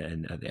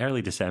in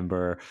early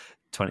December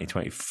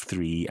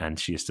 2023, and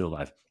she is still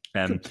alive.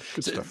 Good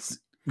stuff.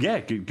 Yeah,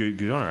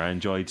 good on her. I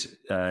enjoyed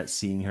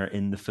seeing her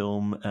in the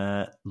film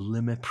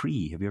Le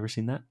Mépris. Have you ever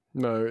seen that?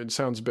 No, it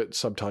sounds a bit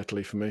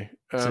subtitly for me.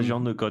 It's a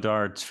Jean-Luc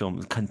Godard's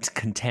film.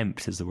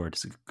 Contempt is the word.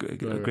 It's a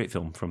great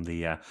film from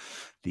the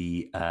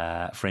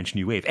French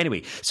New Wave.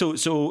 Anyway, so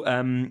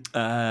the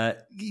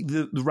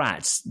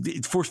rats,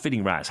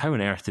 force-feeding rats. How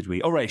on earth did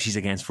we? Oh, right, she's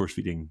against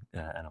force-feeding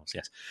animals.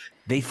 Yes,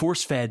 they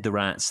force-fed the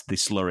rats the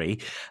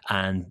slurry,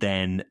 and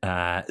then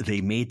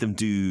they made them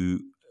do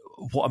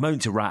what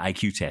amount to rat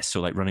IQ tests.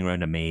 So, like running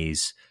around a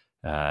maze,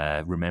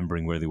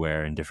 remembering where they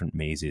were in different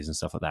mazes and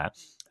stuff like that.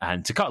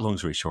 And to cut a long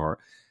story short,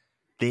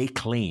 they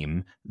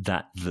claim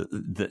that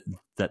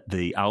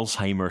the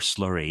Alzheimer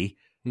slurry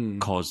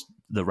caused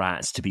the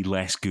rats to be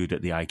less good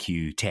at the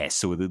IQ test.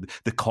 So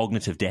the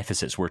cognitive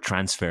deficits were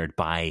transferred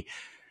by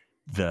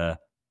the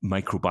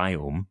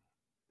microbiome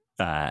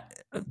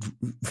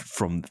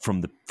from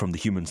the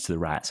humans to the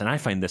rats. And I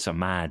find this a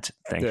mad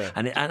thing. Yeah.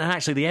 And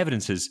actually the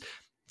evidence is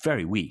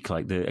very weak.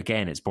 Like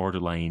again, it's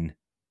borderline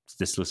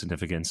statistical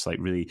significance. Like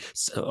really,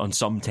 on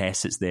some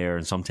tests it's there,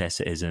 and some tests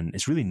it isn't.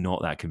 It's really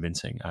not that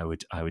convincing, I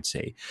would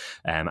say.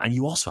 And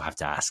you also have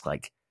to ask,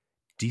 like,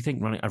 do you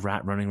think a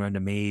rat running around a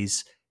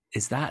maze,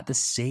 is that the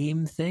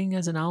same thing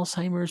as an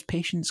Alzheimer's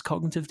patient's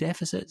cognitive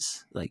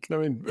deficits? Like, I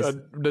mean,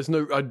 there's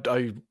no.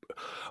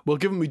 Well,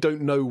 given we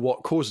don't know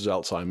what causes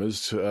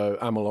Alzheimer's,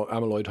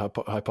 amyloid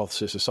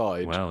hypothesis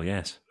aside. Well,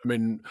 yes. I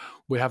mean,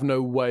 we have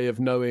no way of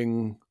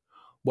knowing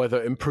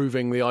whether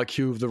improving the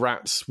IQ of the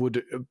rats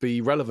would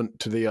be relevant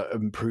to the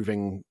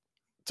improving.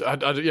 I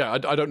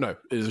don't know.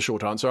 Is a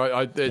short answer.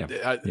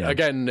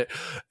 Again,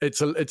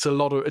 it's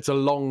a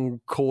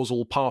long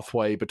causal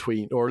pathway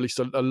between, or at least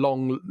a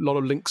lot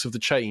of links of the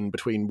chain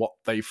between what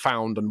they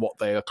found and what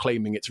they are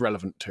claiming it's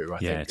relevant to. I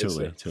think.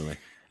 Totally.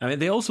 I mean,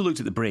 they also looked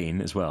at the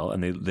brain as well,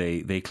 and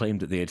they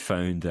claimed that they had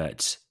found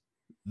that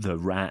the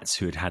rats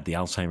who had the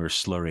Alzheimer's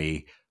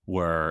slurry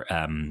were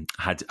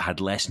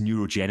had less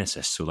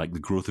neurogenesis, so like the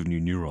growth of new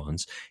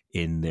neurons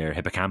in their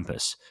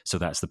hippocampus. So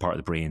that's the part of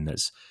the brain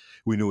that's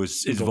we know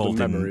is involved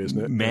in memory, isn't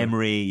it?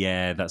 Memory,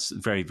 yeah, that's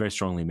very, very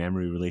strongly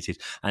memory related,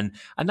 and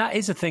that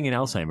is a thing in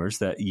Alzheimer's,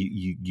 that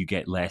you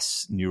get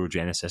less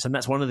neurogenesis, and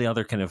that's one of the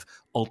other kind of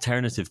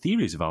alternative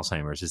theories of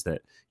Alzheimer's, is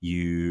that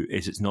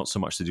it's not so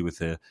much to do with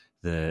the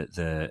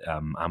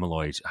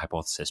amyloid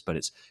hypothesis, but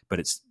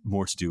it's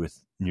more to do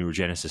with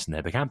neurogenesis in the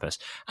hippocampus,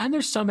 and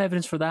there's some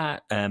evidence for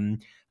that,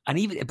 and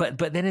even but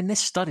then in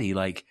this study,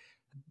 like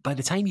by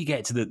the time you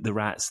get to the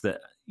rats that.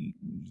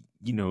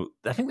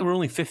 I think there were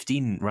only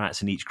 15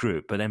 rats in each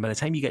group, but then by the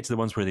time you get to the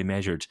ones where they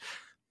measured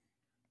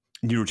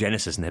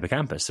neurogenesis in the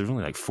hippocampus, there's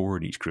only like 4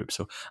 in each group.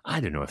 So I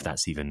don't know if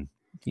that's even,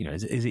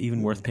 is it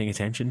even worth paying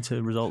attention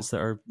to results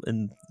that are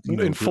in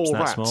 4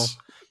 rats? Small?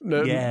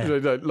 No,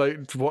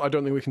 I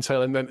don't think we can say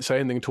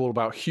anything at all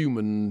about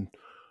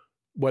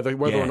whether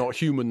or not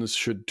humans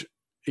should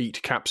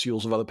eat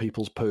capsules of other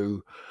people's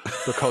poo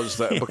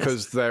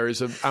because there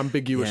is an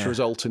ambiguous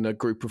result in a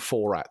group of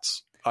 4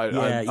 rats.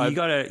 You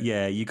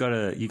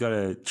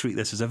gotta treat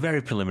this as a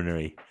very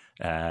preliminary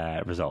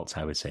result,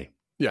 I would say.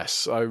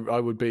 Yes, I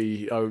would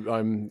be.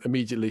 I'm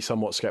immediately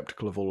somewhat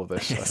skeptical of all of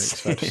this. I think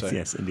it's fair to say.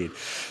 Yes, indeed.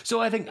 So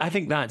I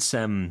think that's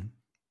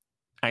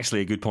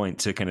actually a good point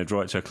to kind of draw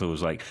it to a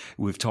close. Like,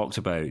 we've talked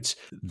about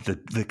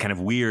the kind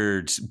of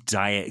weird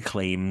diet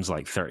claims,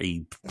 like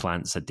 30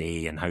 plants a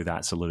day, and how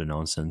that's a load of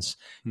nonsense.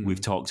 We've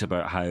talked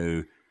about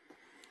how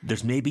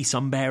there's maybe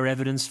some better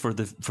evidence for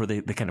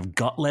the kind of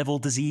gut level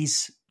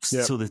disease.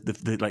 Yep. So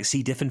the like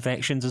C. diff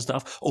infections and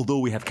stuff, although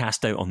we have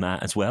cast out on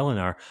that as well in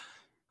our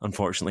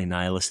unfortunately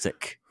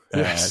nihilistic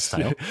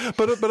style.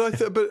 but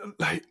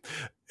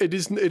it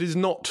is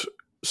not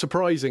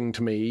surprising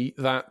to me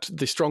that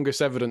the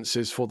strongest evidence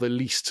is for the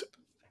least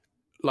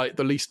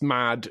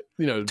mad,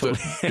 the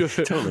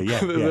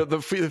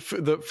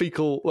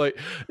fecal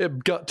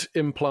gut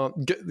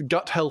implant.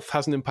 Gut health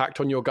has an impact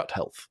on your gut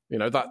health.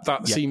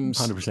 That seems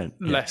 100%,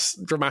 less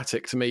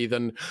dramatic to me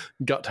than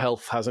gut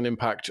health has an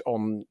impact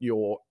on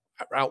your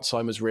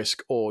Alzheimer's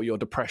risk or your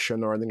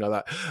depression or anything like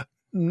that.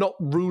 Not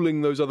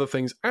ruling those other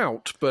things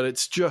out, but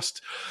it's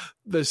just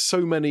there's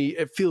so many.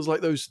 It feels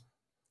like those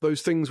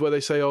things where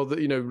they say, oh,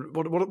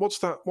 what's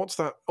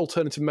that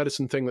alternative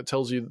medicine thing that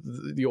tells you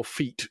your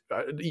feet,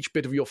 each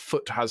bit of your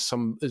foot is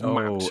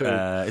mapped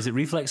to. Is it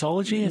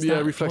reflexology?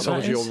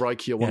 Reflexology or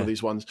Reiki or one of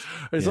these ones.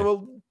 And it's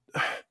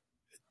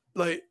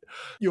like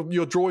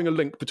you're drawing a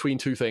link between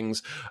two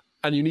things,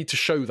 and you need to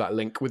show that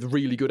link with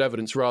really good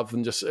evidence rather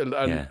than just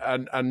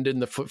and in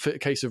the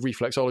case of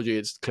reflexology,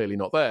 it's clearly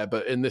not there.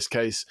 But in this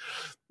case,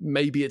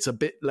 maybe it's a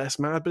bit less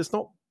mad, but it's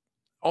not.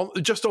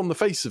 Just on the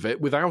face of it,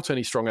 without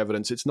any strong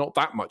evidence, it's not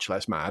that much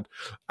less mad,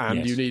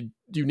 and you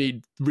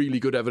need really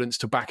good evidence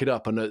to back it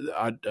up, and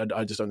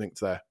I just don't think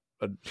it's there.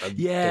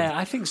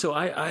 I think so.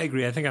 I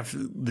agree. I think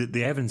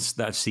the evidence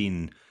that I've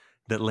seen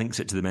that links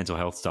it to the mental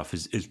health stuff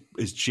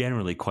is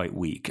generally quite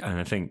weak, and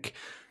I think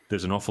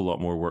there's an awful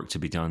lot more work to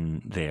be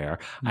done there.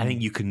 I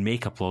think you can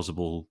make a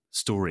plausible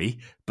story,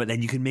 but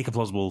then you can make a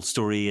plausible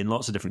story in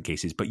lots of different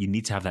cases, but you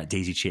need to have that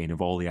daisy chain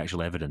of all the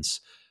actual evidence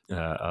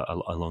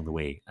along the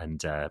way,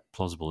 and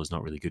plausible is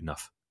not really good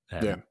enough.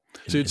 So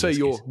you'd say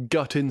your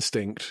gut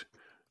instinct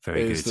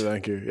very is good.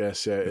 Thank you.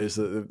 Yes, is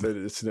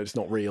that it's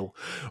not real,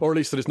 or at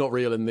least that it's not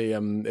real in the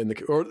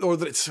or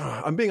that it's.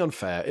 I'm being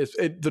unfair.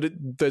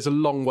 There's a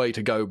long way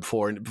to go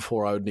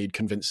before I would need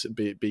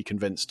be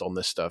convinced on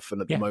this stuff. And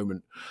at the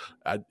moment,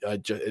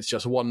 it's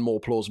just one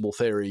more plausible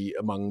theory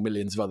among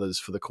millions of others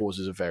for the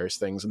causes of various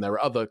things, and there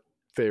are other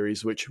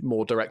theories which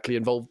more directly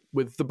involve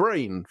with the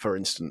brain, for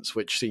instance,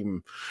 which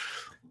seem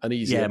and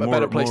easier, a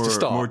better place to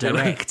start. More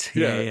direct.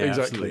 Yeah,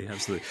 exactly.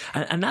 Absolutely.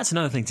 And that's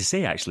another thing to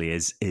say, actually,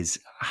 is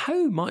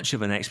how much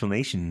of an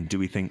explanation do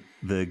we think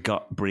the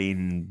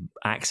gut-brain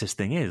axis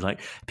thing is?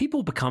 Like,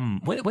 people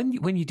become,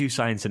 when you do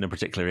science in a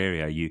particular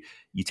area, you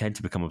tend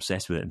to become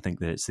obsessed with it and think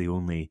that it's the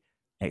only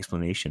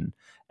explanation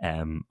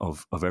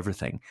of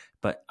everything.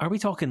 But are we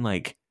talking,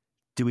 like,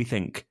 do we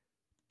think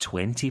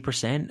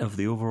 20% of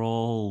the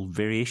overall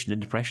variation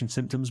in depression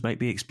symptoms might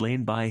be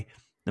explained by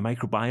the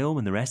microbiome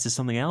and the rest is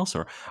something else?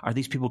 Or are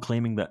these people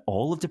claiming that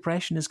all of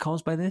depression is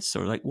caused by this?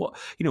 Or like, what,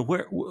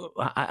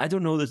 I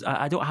don't know this.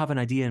 I don't have an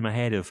idea in my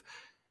head of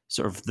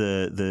sort of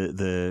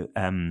the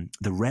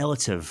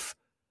relative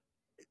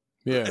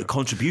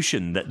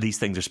contribution that these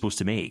things are supposed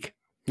to make.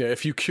 Yeah,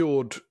 if you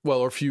cured,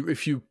 or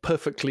if you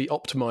perfectly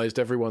optimized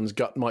everyone's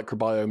gut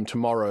microbiome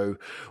tomorrow,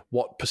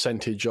 what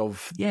percentage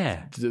of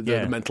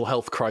the mental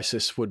health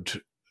crisis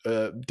would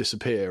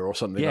disappear or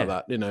something like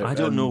that? I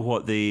don't know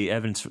what the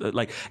evidence,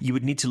 like, you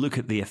would need to look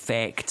at the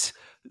effect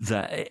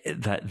that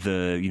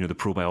the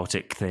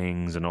probiotic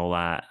things and all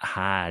that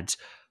had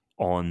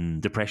on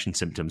depression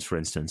symptoms, for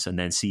instance, and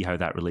then see how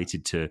that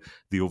related to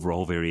the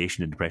overall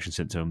variation in depression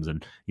symptoms,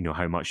 and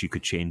how much you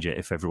could change it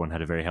if everyone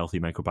had a very healthy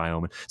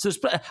microbiome. So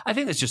I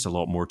think there's just a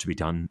lot more to be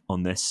done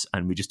on this,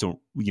 and we just don't,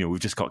 we've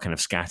just got kind of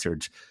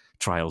scattered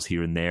trials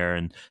here and there,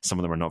 and some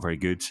of them are not very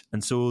good,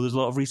 and so there's a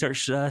lot of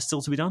research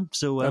still to be done.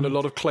 So and a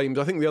lot of claims.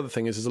 I think the other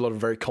thing is there's a lot of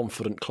very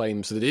confident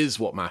claims that it is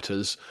what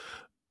matters,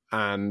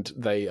 and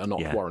they are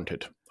not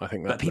warranted. I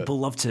think that. But people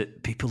love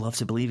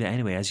to believe it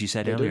anyway, as you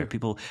said earlier.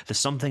 People, there's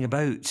something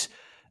about,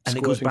 and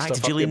it goes back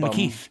to Gillian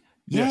McKeith.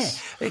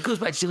 Yes. Yeah, it goes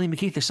back to Gillian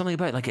McKeith. There's something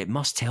about, like, it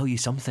must tell you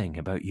something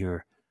about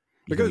your.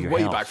 It goes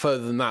way health. Back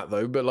further than that,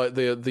 though. But like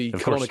the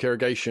colonic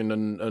irrigation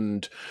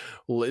and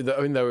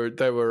I mean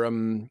there were.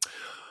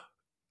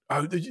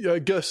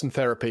 Gerson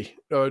therapy.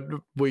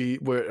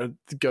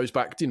 Goes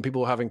back.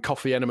 People were having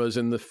coffee enemas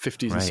in the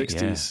 50s and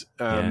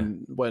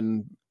 60s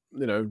when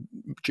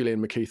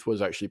Gillian McKeith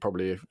was actually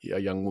probably a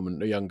young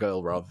woman, a young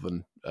girl, rather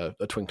than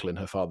a twinkle in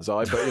her father's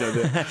eye. But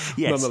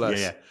nonetheless.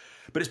 Yeah.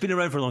 But it's been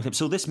around for a long time.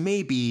 So this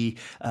may be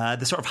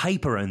the sort of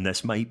hype around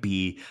this might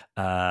be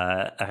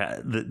the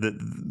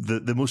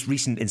most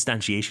recent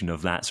instantiation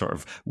of that sort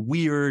of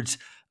weird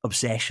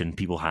obsession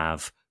people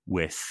have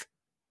with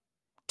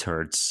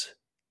turds.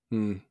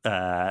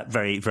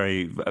 Very,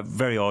 very,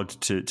 very odd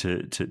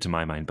to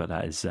my mind, but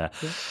that is.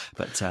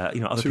 But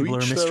other people are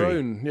a mystery. Their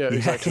own. Yeah,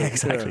 exactly.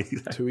 Exactly.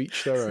 To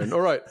each their own.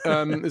 All right.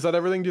 Is that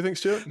everything? Do you think,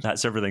 Stuart?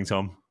 That's everything,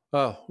 Tom.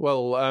 Oh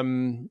well.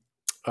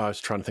 I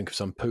was trying to think of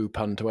some poo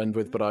pun to end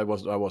with, but I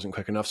wasn't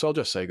quick enough, so I'll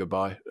just say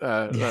goodbye.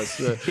 That's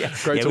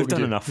great. We've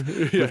done enough.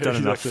 We've done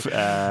enough.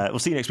 We'll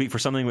see you next week for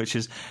something which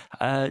is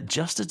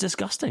just as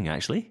disgusting,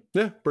 actually.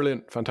 Yeah,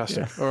 brilliant,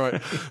 fantastic. Yeah. All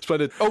right,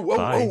 splendid.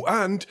 Oh,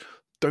 and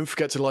don't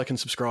forget to like and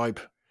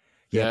subscribe.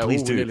 Yeah,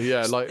 please do.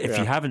 If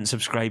you haven't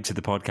subscribed to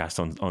the podcast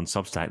on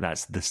Substack,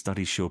 that's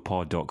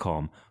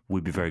thestudieshowpod.com.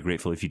 We'd be very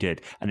grateful if you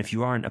did. And if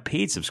you aren't a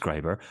paid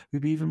subscriber,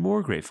 we'd be even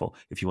more grateful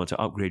if you want to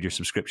upgrade your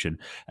subscription.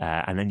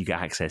 And then you get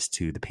access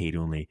to the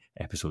paid-only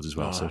episodes as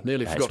well.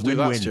 Nearly forgot to do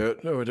that,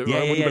 Stuart. No, I wouldn't be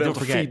able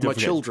to feed my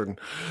children.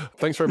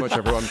 Thanks very much,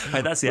 everyone.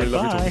 That's the end. Really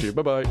lovely talking to you.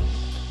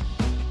 Bye-bye.